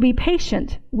 so be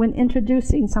patient when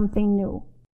introducing something new.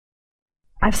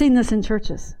 I've seen this in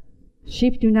churches.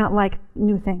 Sheep do not like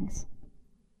new things.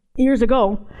 Years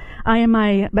ago, I and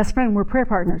my best friend were prayer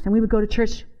partners, and we would go to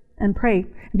church and pray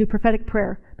and do prophetic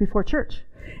prayer before church.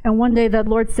 And one day the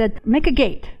Lord said, make a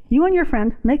gate. You and your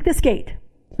friend, make this gate.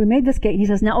 So we made this gate. He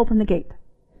says, now open the gate.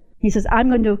 He says, I'm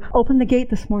going to open the gate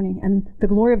this morning, and the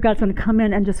glory of God's going to come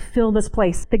in and just fill this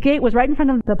place. The gate was right in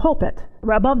front of the pulpit.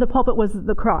 Right above the pulpit was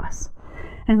the cross.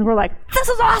 And we're like, this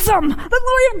is awesome! The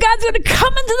glory of God's going to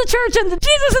come into the church, and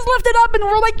Jesus is lifted up, and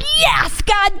we're like, yes,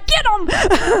 God, get him!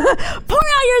 Pour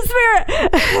out your Spirit!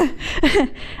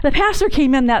 The pastor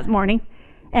came in that morning,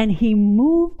 and he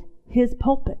moved his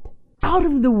pulpit out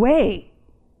of the way,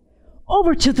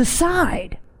 over to the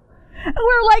side. And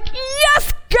we're like,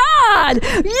 yes, God!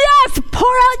 Yes! Pour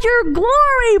out your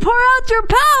glory! Pour out your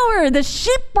power! The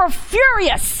sheep were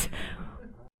furious.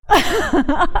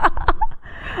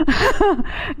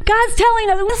 God's telling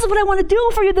us, this is what I want to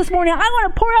do for you this morning. I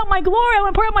want to pour out my glory. I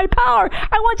want to pour out my power.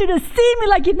 I want you to see me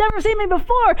like you've never seen me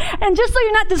before. And just so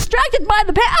you're not distracted by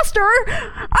the pastor,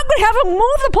 I'm going to have him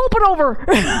move the pulpit over.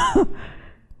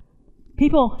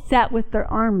 People sat with their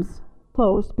arms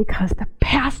closed because the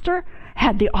pastor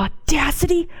had the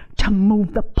audacity to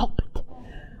move the pulpit.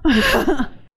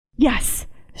 Yes,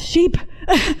 sheep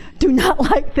do not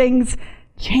like things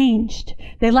changed.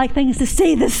 They like things to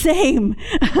stay the same.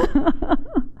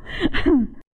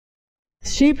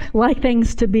 Sheep like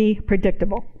things to be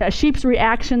predictable. Sheep's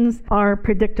reactions are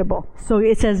predictable. So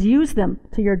it says use them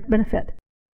to your benefit.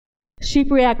 Sheep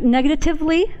react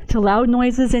negatively to loud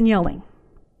noises and yelling.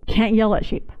 Can't yell at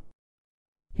sheep.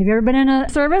 Have you ever been in a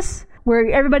service where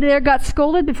everybody there got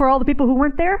scolded before all the people who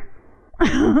weren't there?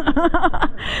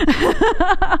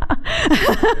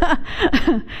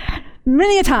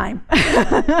 Many a time.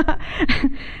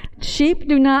 Sheep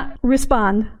do not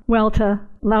respond well to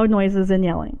loud noises and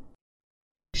yelling.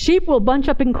 Sheep will bunch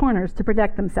up in corners to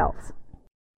protect themselves.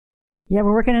 You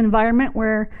ever work in an environment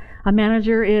where a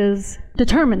manager is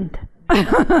determined?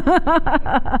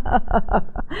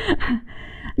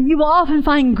 You will often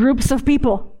find groups of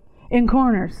people in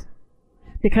corners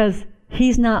because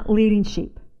he's not leading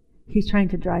sheep. He's trying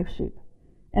to drive sheep,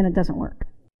 and it doesn't work.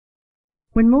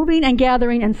 When moving and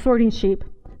gathering and sorting sheep,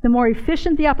 the more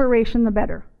efficient the operation, the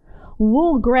better.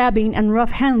 Wool grabbing and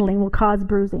rough handling will cause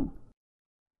bruising.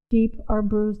 Sheep are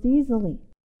bruised easily.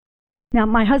 Now,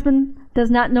 my husband does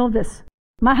not know this.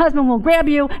 My husband will grab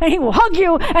you, and he will hug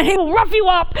you, and he will rough you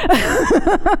up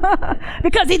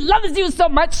because he loves you so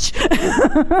much.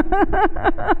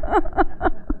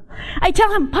 I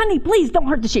tell him, honey, please don't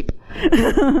hurt the sheep.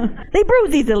 They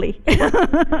bruise easily.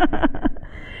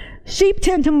 Sheep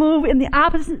tend to move in the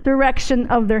opposite direction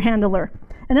of their handler.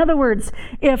 In other words,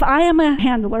 if I am a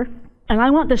handler and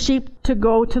I want the sheep to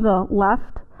go to the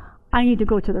left, I need to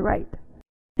go to the right.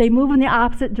 They move in the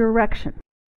opposite direction.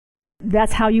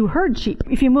 That's how you herd sheep.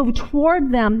 If you move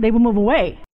toward them, they will move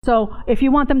away. So if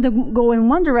you want them to go in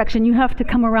one direction, you have to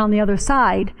come around the other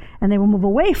side, and they will move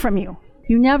away from you.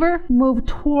 You never move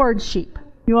toward sheep.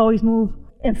 You always move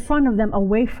in front of them,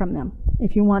 away from them,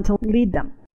 if you want to lead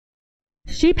them.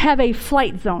 Sheep have a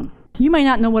flight zone. You may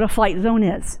not know what a flight zone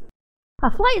is.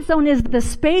 A flight zone is the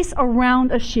space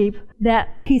around a sheep that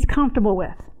he's comfortable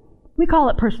with. We call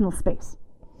it personal space.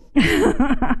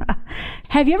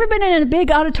 Have you ever been in a big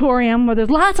auditorium where there's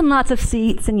lots and lots of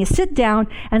seats, and you sit down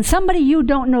and somebody you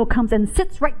don't know comes and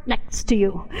sits right next to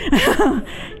you?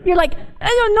 You're like, I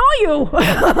don't know you.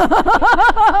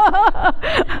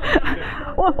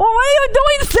 Well, what are you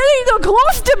doing sitting so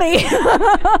close to me?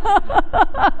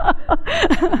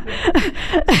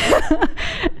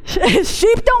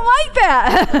 Sheep don't like that.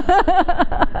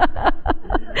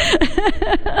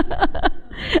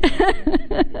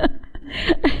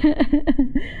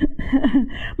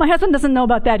 My husband doesn't know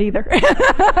about that either.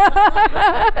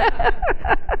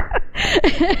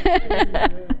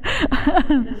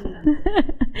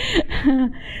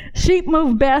 Sheep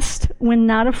move best when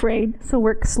not afraid, so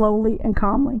work slowly and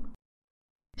calmly.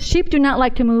 Sheep do not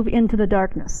like to move into the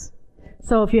darkness.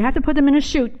 So if you have to put them in a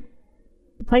chute,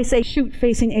 place a chute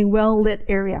facing a well-lit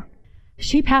area.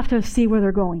 Sheep have to see where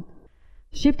they're going.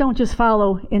 Sheep don't just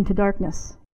follow into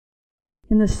darkness.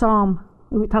 in the Psalm,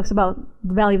 it talks about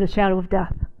the valley of the shadow of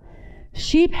death.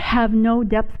 Sheep have no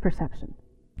depth perception.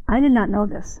 I did not know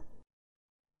this.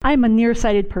 I'm a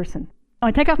nearsighted person. When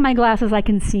I take off my glasses, I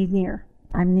can see near.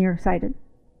 I'm nearsighted.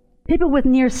 People with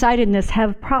nearsightedness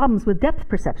have problems with depth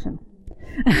perception.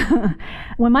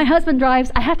 When my husband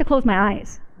drives, I have to close my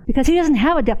eyes because he doesn't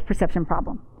have a depth perception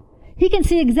problem. He can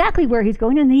see exactly where he's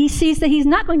going, and he sees that he's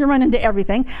not going to run into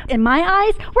everything. In my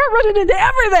eyes, we're running into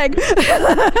everything.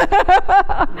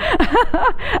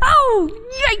 Oh,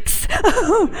 yikes!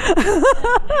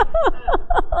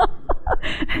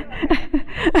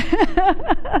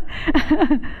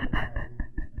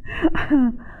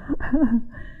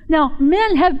 Now,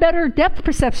 men have better depth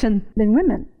perception than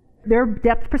women. Their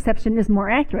depth perception is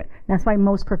more accurate. That's why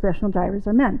most professional drivers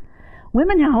are men.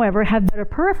 Women, however, have better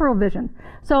peripheral vision.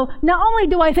 So not only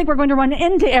do I think we're going to run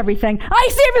into everything, I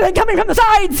see everything coming from the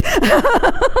sides!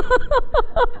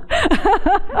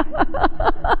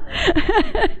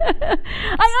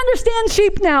 I understand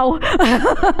sheep now.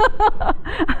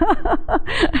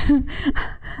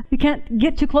 You can't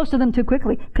get too close to them too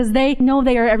quickly because they know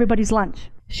they are everybody's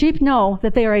lunch. Sheep know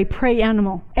that they are a prey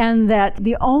animal and that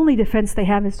the only defense they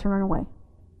have is to run away.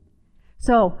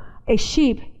 So a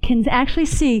sheep can actually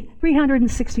see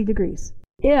 360 degrees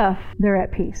if they're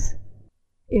at peace.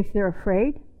 If they're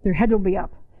afraid, their head will be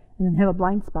up and then have a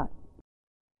blind spot.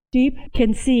 Sheep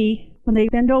can see, when they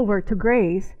bend over to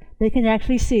graze, they can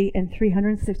actually see in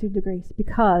 360 degrees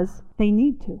because they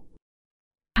need to.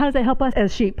 How does that help us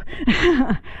as sheep?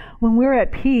 When we're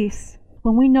at peace,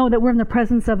 when we know that we're in the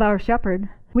presence of our shepherd,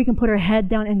 we can put our head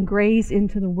down and graze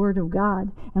into the Word of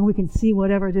God, and we can see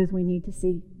whatever it is we need to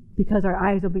see because our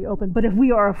eyes will be open. But if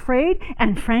we are afraid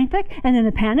and frantic and in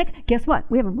a panic, guess what?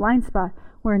 We have a blind spot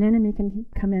where an enemy can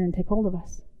come in and take hold of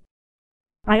us.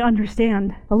 I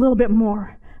understand a little bit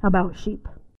more about sheep.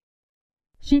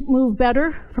 Sheep move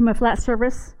better from a flat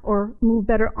surface or move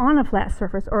better on a flat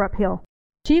surface or uphill.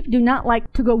 Sheep do not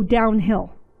like to go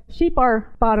downhill. Sheep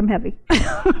are bottom heavy.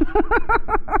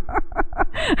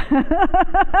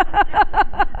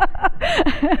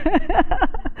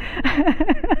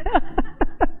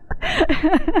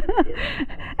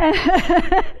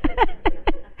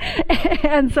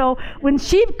 And so when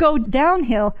sheep go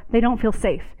downhill, they don't feel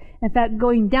safe. In fact,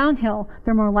 going downhill,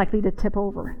 they're more likely to tip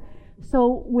over.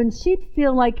 So when sheep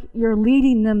feel like you're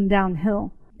leading them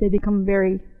downhill, they become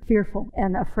very fearful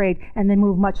and afraid, and they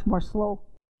move much more slow.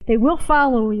 They will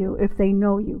follow you if they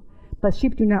know you, but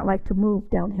sheep do not like to move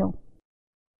downhill.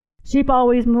 Sheep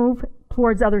always move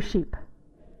towards other sheep.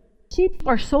 Sheep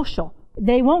are social.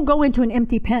 They won't go into an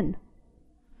empty pen.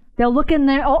 They'll look in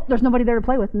there, oh, there's nobody there to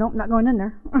play with. Nope, not going in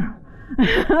there.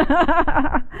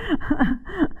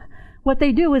 What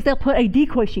they do is they'll put a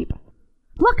decoy sheep.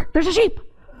 Look, there's a sheep.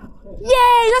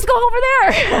 Yay, let's go over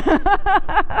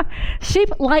there. Sheep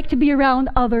like to be around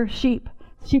other sheep.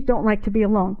 Sheep don't like to be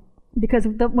alone because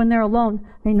when they're alone,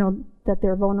 they know that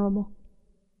they're vulnerable.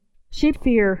 Sheep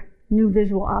fear new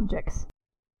visual objects.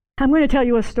 I'm going to tell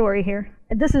you a story here.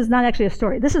 This is not actually a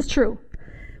story. This is true.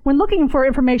 When looking for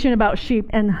information about sheep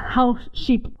and how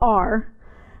sheep are,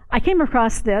 I came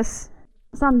across this.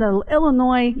 It's on the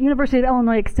University of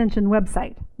Illinois Extension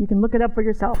website. You can look it up for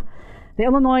yourself. The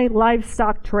Illinois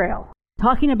Livestock Trail,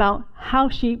 talking about how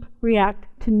sheep react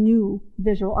to new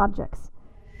visual objects.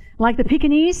 Like the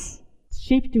Pekingese,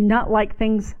 sheep do not like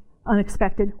things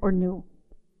unexpected or new.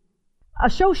 A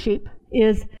show sheep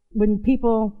is when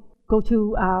people go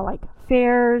to like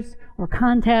fairs or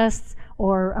contests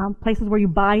or places where you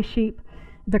buy sheep.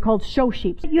 They're called show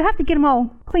sheep. You have to get them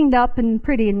all cleaned up and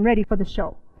pretty and ready for the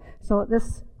show. So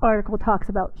this article talks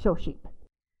about show sheep.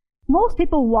 Most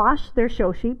people wash their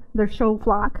show sheep, their show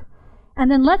flock, and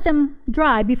then let them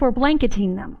dry before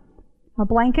blanketing them. A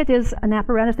blanket is an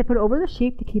apparatus they put over the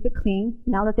sheep to keep it clean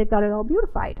now that they've got it all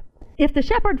beautified. If the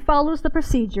shepherd follows the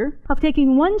procedure of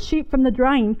taking one sheep from the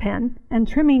drying pen and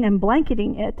trimming and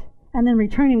blanketing it, and then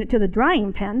returning it to the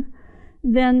drying pen,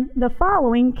 then the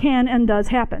following can and does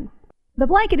happen. The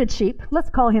blanketed sheep, let's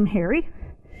call him Harry,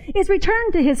 is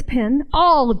returned to his pen,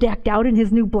 all decked out in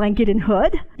his new blanket and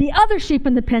hood. The other sheep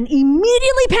in the pen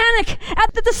immediately panic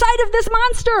at the sight of this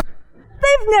monster.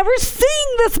 They've never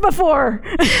seen this before.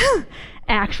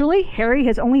 Actually, Harry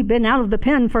has only been out of the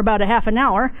pen for about a half an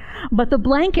hour, but the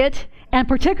blanket, and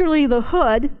particularly the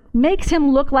hood, makes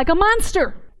him look like a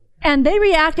monster. And they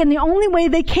react in the only way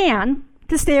they can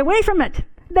to stay away from it.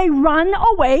 They run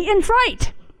away in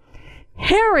fright.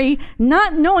 Harry,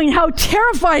 not knowing how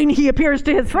terrifying he appears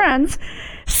to his friends,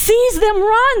 sees them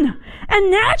run and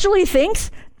naturally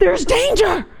thinks there's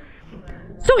danger.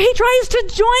 So he tries to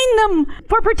join them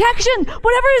for protection.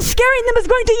 Whatever is scaring them is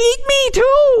going to eat me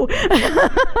too.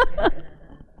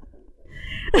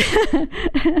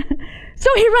 So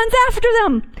he runs after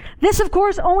them. This, of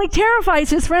course, only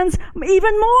terrifies his friends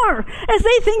even more, as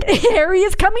they think Harry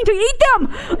is coming to eat them.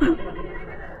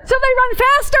 So they run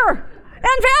faster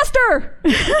and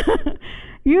faster.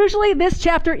 Usually this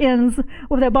chapter ends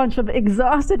with a bunch of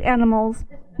exhausted animals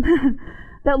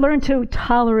that learn to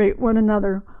tolerate one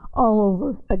another all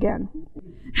over again.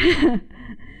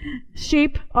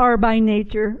 Sheep are by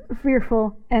nature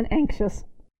fearful and anxious.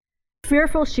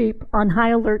 Fearful sheep on high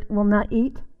alert will not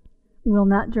eat, will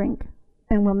not drink,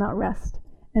 and will not rest.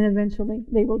 And eventually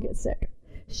they will get sick.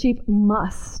 Sheep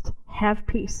must have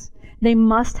peace. They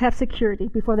must have security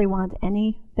before they want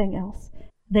anything else.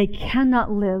 They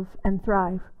cannot live and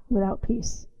thrive without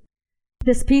peace.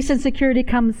 This peace and security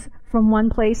comes from one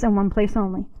place and one place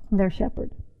only, their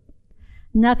shepherd.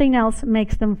 Nothing else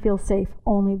makes them feel safe,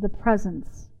 only the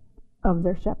presence of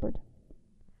their shepherd.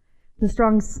 The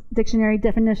Strong's Dictionary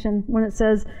definition, when it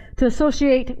says to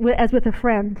associate as with a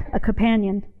friend, a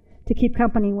companion, to keep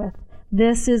company with,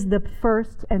 this is the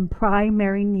first and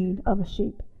primary need of a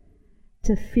sheep,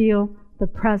 to feel the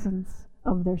presence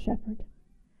of their shepherd.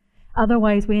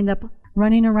 Otherwise, we end up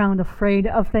running around afraid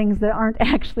of things that aren't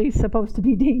actually supposed to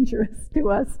be dangerous to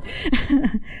us.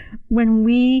 When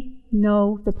we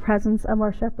know the presence of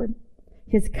our shepherd,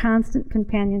 his constant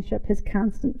companionship, his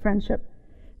constant friendship,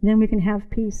 then we can have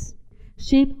peace.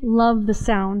 Sheep love the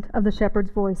sound of the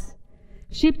shepherd's voice.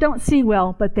 Sheep don't see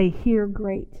well, but they hear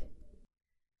great.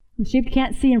 Sheep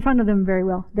can't see in front of them very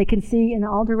well. They can see in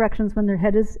all directions when their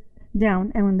head is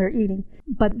down and when they're eating.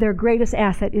 But their greatest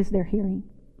asset is their hearing.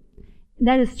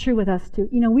 That is true with us too.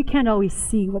 We can't always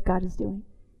see what God is doing.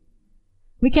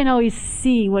 We can't always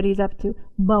see what he's up to,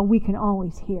 but we can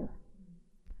always hear.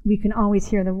 We can always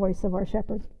hear the voice of our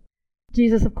shepherd.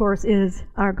 Jesus, of course, is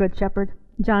our good shepherd.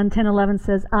 John 10:11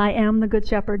 says, I am the good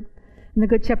shepherd, and the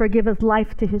good shepherd giveth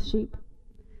life to his sheep.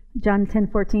 John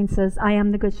 10:14 says, I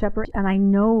am the good shepherd, and I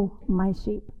know my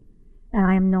sheep, and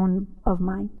I am known of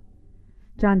mine.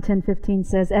 John 10:15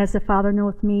 says, as the Father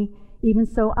knoweth me, even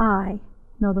so I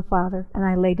know the Father, and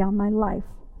I lay down my life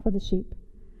for the sheep.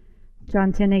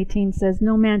 John 10:18 says,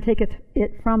 no man taketh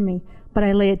it from me, but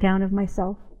I lay it down of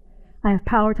myself. I have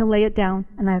power to lay it down,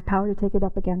 and I have power to take it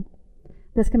up again.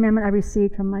 This commandment I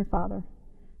received from my Father.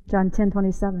 John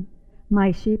 10:27,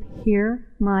 my sheep hear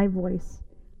my voice,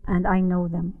 and I know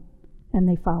them, and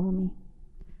they follow me.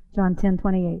 John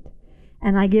 10:28,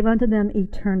 and I give unto them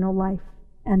eternal life,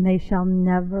 and they shall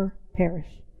never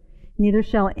perish, neither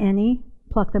shall any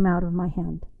pluck them out of my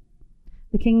hand.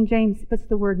 The King James puts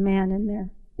the word man in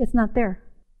there. It's not there.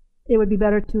 It would be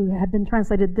better to have been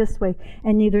translated this way,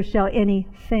 and neither shall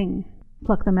anything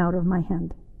pluck them out of my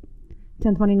hand.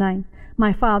 10:29,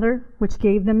 my Father, which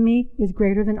gave them me, is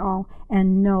greater than all,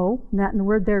 and no, not in the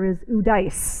word there is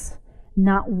udais,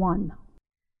 not one.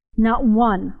 Not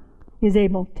one is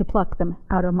able to pluck them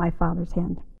out of my Father's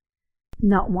hand.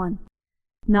 Not one.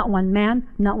 Not one man,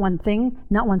 not one thing,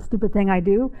 not one stupid thing I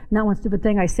do, not one stupid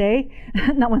thing I say,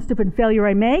 not one stupid failure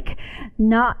I make.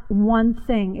 Not one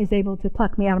thing is able to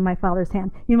pluck me out of my Father's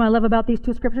hand. You know what I love about these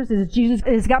two scriptures is Jesus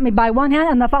has got me by one hand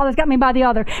and the Father's got me by the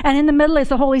other. And in the middle is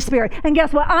the Holy Spirit. And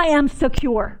guess what? I am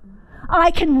secure. I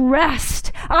can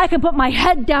rest. I can put my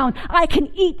head down. I can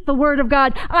eat the Word of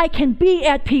God. I can be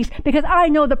at peace because I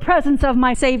know the presence of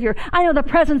my Savior. I know the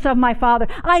presence of my Father.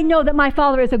 I know that my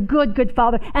Father is a good, good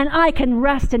Father, and I can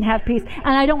rest and have peace,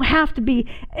 and I don't have to be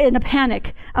in a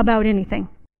panic about anything.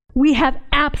 We have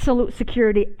absolute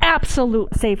security,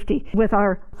 absolute safety with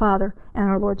our Father and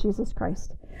our Lord Jesus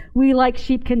Christ. We, like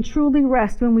sheep, can truly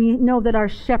rest when we know that our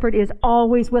shepherd is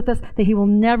always with us, that he will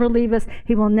never leave us,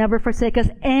 he will never forsake us,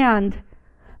 and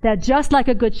that just like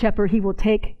a good shepherd, he will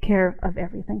take care of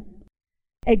everything.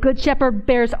 A good shepherd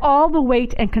bears all the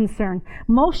weight and concern.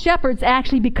 Most shepherds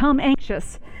actually become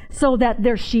anxious so that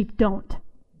their sheep don't.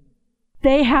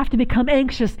 They have to become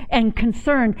anxious and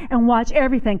concerned and watch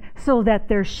everything so that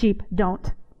their sheep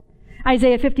don't.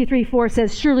 Isaiah 53:4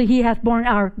 says, surely he hath borne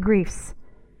our griefs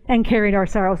and carried our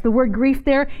sorrows. The word grief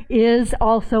there is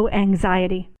also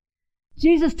anxiety.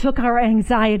 Jesus took our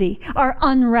anxiety, our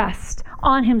unrest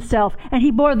on himself, and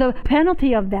he bore the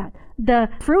penalty of that, the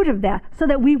fruit of that, so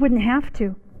that we wouldn't have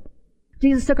to.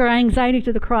 Jesus took our anxiety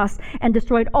to the cross and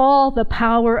destroyed all the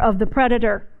power of the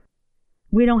predator.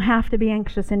 We don't have to be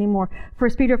anxious anymore.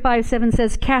 1 Peter 5:7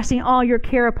 says, casting all your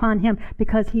care upon him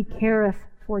because he careth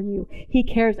for you. He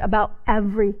cares about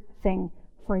everything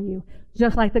for you.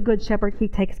 Just like the Good Shepherd, he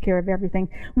takes care of everything.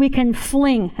 We can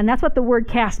fling, and that's what the word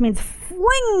cast means,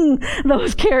 fling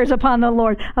those cares upon the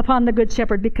Lord, upon the Good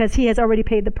Shepherd, because he has already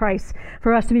paid the price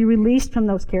for us to be released from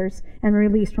those cares and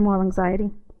released from all anxiety.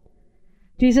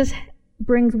 Jesus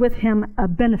brings with him a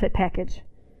benefit package.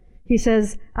 He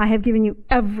says, I have given you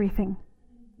everything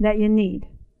that you need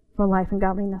for life and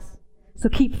godliness. So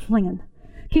keep flinging.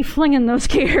 Keep flinging those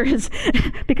cares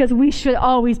because we should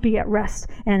always be at rest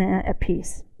and at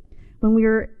peace. When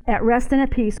we're at rest and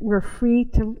at peace, we're free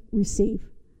to receive.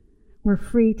 We're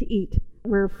free to eat.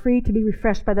 We're free to be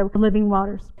refreshed by the living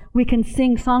waters. We can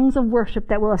sing songs of worship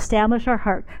that will establish our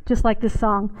heart, just like this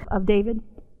song of David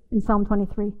in Psalm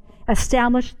 23.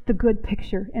 Establish the good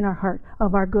picture in our heart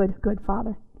of our good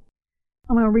Father.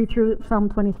 I'm going to read through Psalm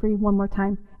 23 one more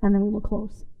time, and then we will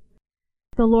close.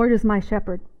 The Lord is my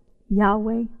shepherd.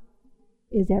 Yahweh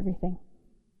is everything.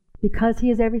 Because he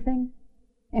is everything,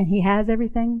 and he has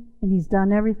everything, and he's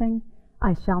done everything,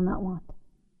 I shall not want.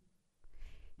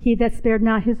 He that spared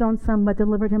not his own son, but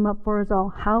delivered him up for us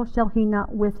all, how shall he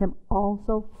not with him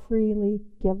also freely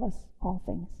give us all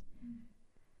things?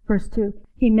 Verse 2,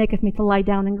 he maketh me to lie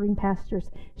down in green pastures.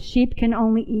 Sheep can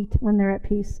only eat when they're at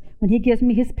peace. When he gives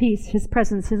me his peace, his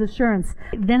presence, his assurance,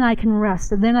 then I can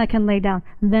rest, then I can lay down,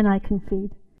 then I can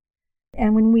feed.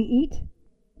 And when we eat,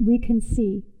 we can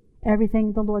see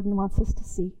everything the Lord wants us to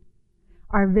see.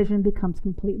 Our vision becomes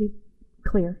completely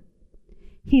clear.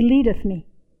 He leadeth me.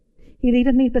 He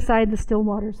leadeth me beside the still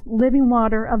waters, living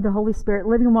water of the Holy Spirit,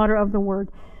 living water of the Word.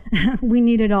 We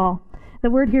need it all. The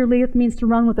word here, leadeth, means to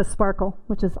run with a sparkle,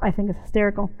 which is, I think, is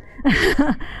hysterical.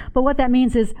 But what that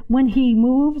means is when he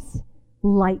moves,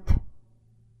 light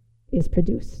is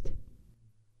produced.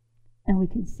 And we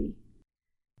can see.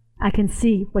 I can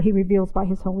see what he reveals by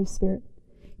his Holy Spirit.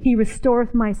 He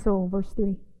restoreth my soul, verse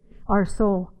 3. Our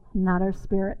soul, not our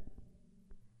spirit.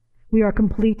 We are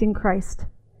complete in Christ,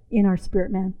 in our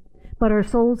spirit man. But our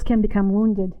souls can become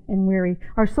wounded and weary.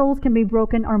 Our souls can be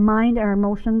broken. Our mind, our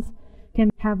emotions can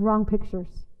have wrong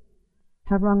pictures,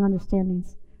 have wrong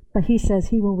understandings. But he says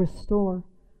he will restore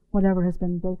whatever has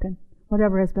been broken,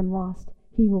 whatever has been lost.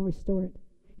 He will restore it.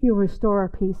 He will restore our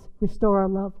peace, restore our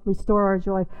love, restore our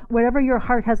joy. Whatever your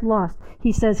heart has lost,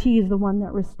 he says he is the one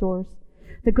that restores.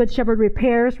 The Good Shepherd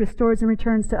repairs, restores, and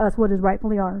returns to us what is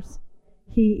rightfully ours.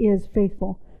 He is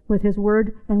faithful with his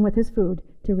word and with his food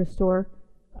to restore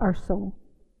our soul.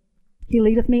 He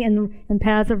leadeth me in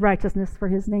paths of righteousness for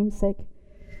his name's sake.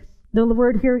 The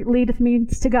word here, leadeth,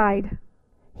 means to guide.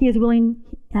 He is willing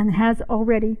and has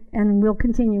already and will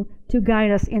continue to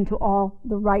guide us into all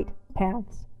the right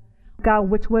paths. God,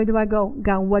 which way do I go?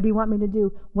 God, what do you want me to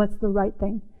do? What's the right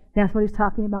thing? That's what he's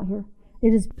talking about here. It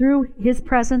is through his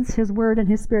presence, his word, and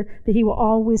his spirit that he will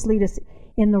always lead us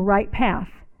in the right path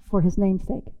for his name's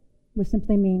sake, which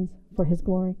simply means for his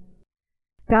glory.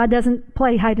 God doesn't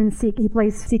play hide and seek. He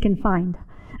plays seek and find.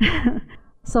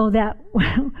 So that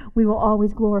we will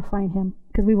always glorify him,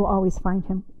 because we will always find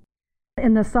him.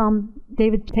 In the psalm,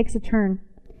 David takes a turn.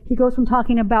 He goes from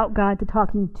talking about God to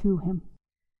talking to him.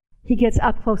 He gets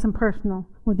up close and personal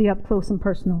with the up close and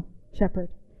personal shepherd.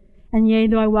 And yea,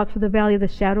 though I walk through the valley of the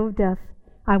shadow of death,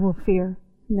 I will fear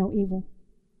no evil.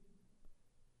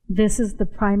 This is the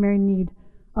primary need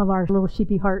of our little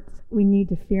sheepy hearts. We need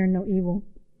to fear no evil.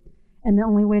 And the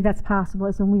only way that's possible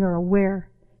is when we are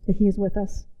aware that he is with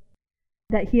us,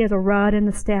 that he has a rod and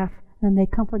a staff, and they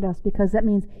comfort us, because that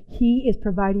means he is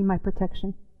providing my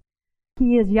protection.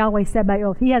 He is Yahweh said by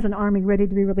oath. He has an army ready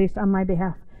to be released on my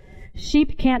behalf.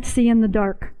 Sheep can't see in the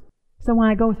dark. So when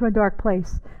I go through a dark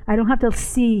place, I don't have to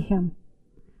see him.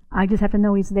 I just have to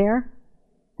know he's there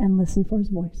and listen for his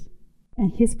voice.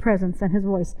 And his presence and his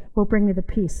voice will bring me the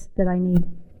peace that I need.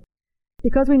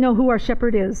 Because we know who our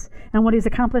shepherd is and what he's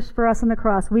accomplished for us on the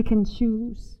cross, we can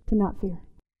choose to not fear.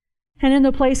 And in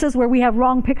the places where we have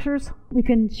wrong pictures, we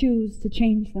can choose to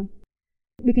change them.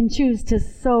 We can choose to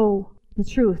sow the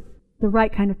truth, the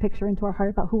right kind of picture into our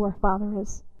heart about who our Father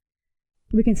is.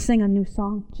 We can sing a new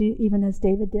song, even as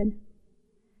David did.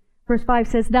 Verse 5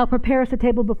 says, Thou preparest a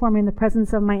table before me in the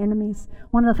presence of my enemies.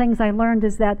 One of the things I learned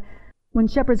is that when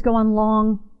shepherds go on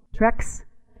long treks,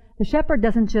 the shepherd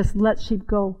doesn't just let sheep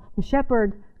go. The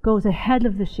shepherd goes ahead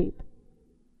of the sheep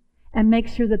and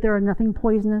makes sure that there are nothing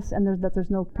poisonous and that there's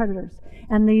no predators.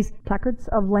 And these placards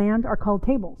of land are called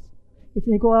tables. If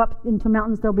they go up into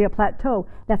mountains, there'll be a plateau.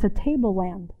 That's a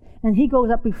tableland. And he goes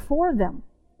up before them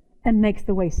and makes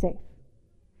the way safe.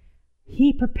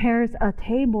 He prepares a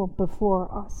table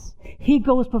before us. He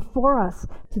goes before us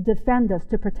to defend us,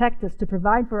 to protect us, to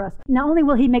provide for us. Not only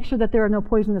will he make sure that there are no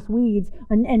poisonous weeds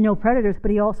and no predators,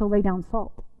 but he also lay down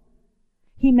salt.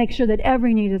 He makes sure that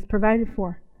every need is provided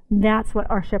for. That's what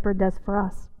our shepherd does for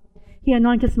us. He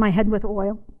anointeth my head with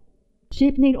oil.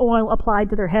 Sheep need oil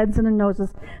applied to their heads and their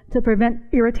noses to prevent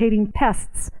irritating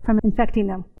pests from infecting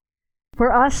them.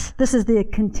 For us, this is the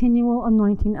continual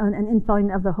anointing and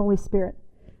infilling of the Holy Spirit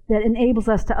that enables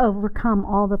us to overcome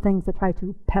all the things that try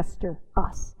to pester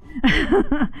us.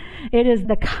 It is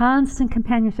the constant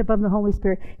companionship of the Holy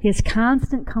Spirit, His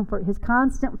constant comfort, His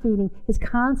constant feeding, His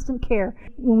constant care,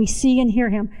 when we see and hear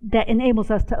Him, that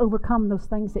enables us to overcome those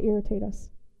things that irritate us.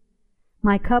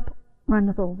 My cup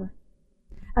runneth over.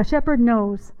 A shepherd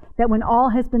knows that when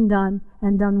all has been done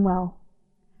and done well,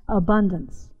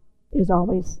 abundance is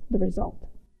always the result.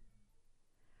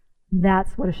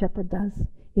 That's what a shepherd does,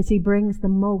 is he brings the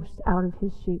most out of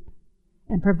his sheep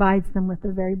and provides them with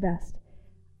the very best.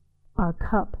 Our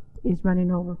cup is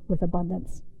running over with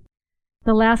abundance.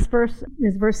 The last verse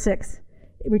is verse 6.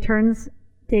 It returns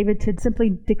David to simply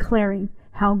declaring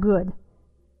how good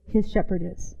his shepherd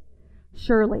is.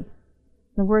 Surely,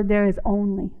 the word there is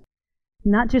only.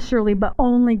 Not just surely, but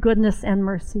only goodness and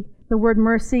mercy. The word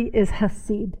mercy is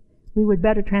hesed. We would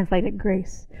better translate it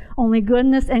grace. Only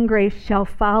goodness and grace shall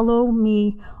follow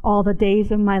me all the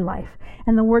days of my life.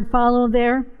 And the word follow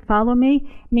there, follow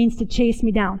me, means to chase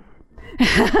me down.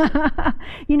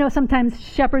 You know, sometimes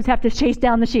shepherds have to chase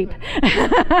down the sheep.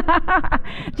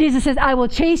 Jesus says, I will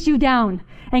chase you down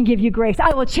and give you grace.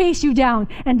 I will chase you down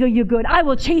and do you good. I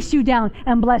will chase you down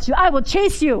and bless you. I will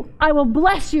chase you. I will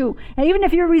bless you. And even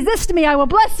if you resist me, I will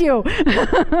bless you.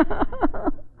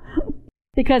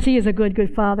 Because He is a good,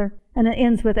 good Father. And it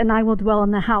ends with, and I will dwell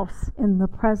in the house, in the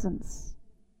presence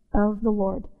of the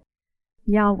Lord,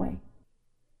 Yahweh,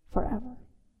 forever.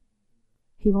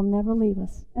 He will never leave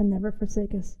us and never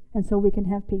forsake us, and so we can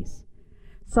have peace.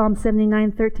 Psalm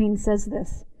 79:13 says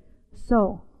this,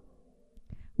 So,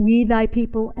 we thy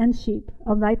people and sheep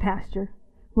of thy pasture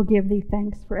will give thee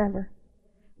thanks forever.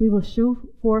 We will shew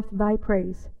forth thy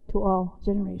praise to all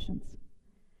generations.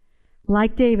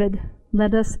 Like David,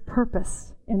 let us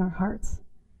purpose in our hearts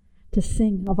to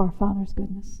sing of our Father's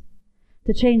goodness,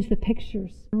 to change the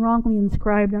pictures wrongly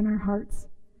inscribed on our hearts,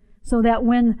 so that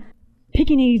when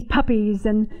Pekingese puppies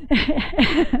and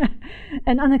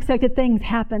and unexpected things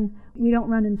happen, we don't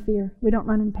run in fear, we don't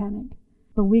run in panic,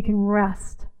 but we can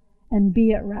rest and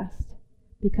be at rest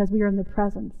because we are in the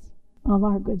presence of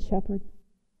our Good Shepherd.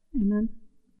 Amen.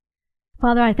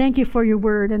 Father, I thank you for your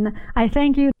word, and I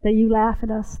thank you that you laugh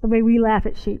at us the way we laugh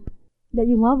at sheep, that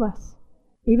you love us.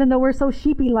 Even though we're so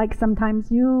sheepy-like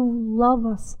sometimes, you love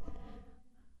us.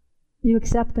 You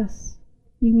accept us.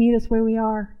 You meet us where we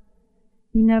are.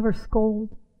 You never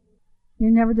scold.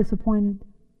 You're never disappointed.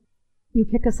 You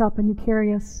pick us up and you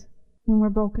carry us when we're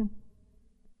broken.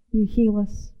 You heal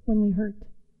us when we hurt.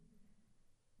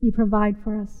 You provide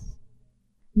for us.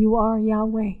 You are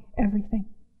Yahweh, everything.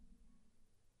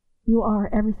 You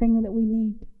are everything that we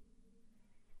need.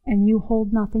 And you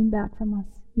hold nothing back from us.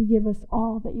 You give us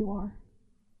all that you are.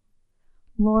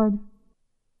 Lord,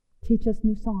 teach us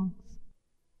new songs.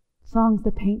 Songs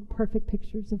that paint perfect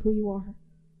pictures of who you are.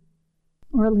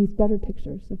 Or at least better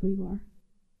pictures of who you are.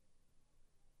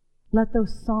 Let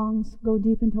those songs go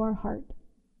deep into our heart.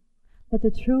 Let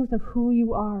the truth of who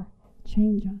you are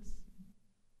change us.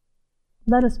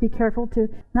 Let us be careful to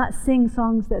not sing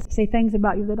songs that say things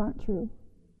about you that aren't true,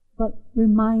 but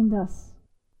remind us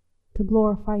to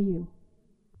glorify you,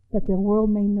 that the world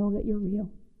may know that you're real,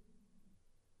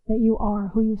 that you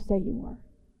are who you say you are.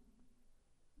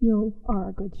 You are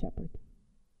a good shepherd.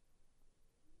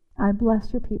 I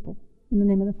bless your people in the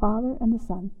name of the Father, and the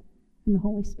Son, and the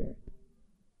Holy Spirit.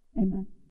 Amen.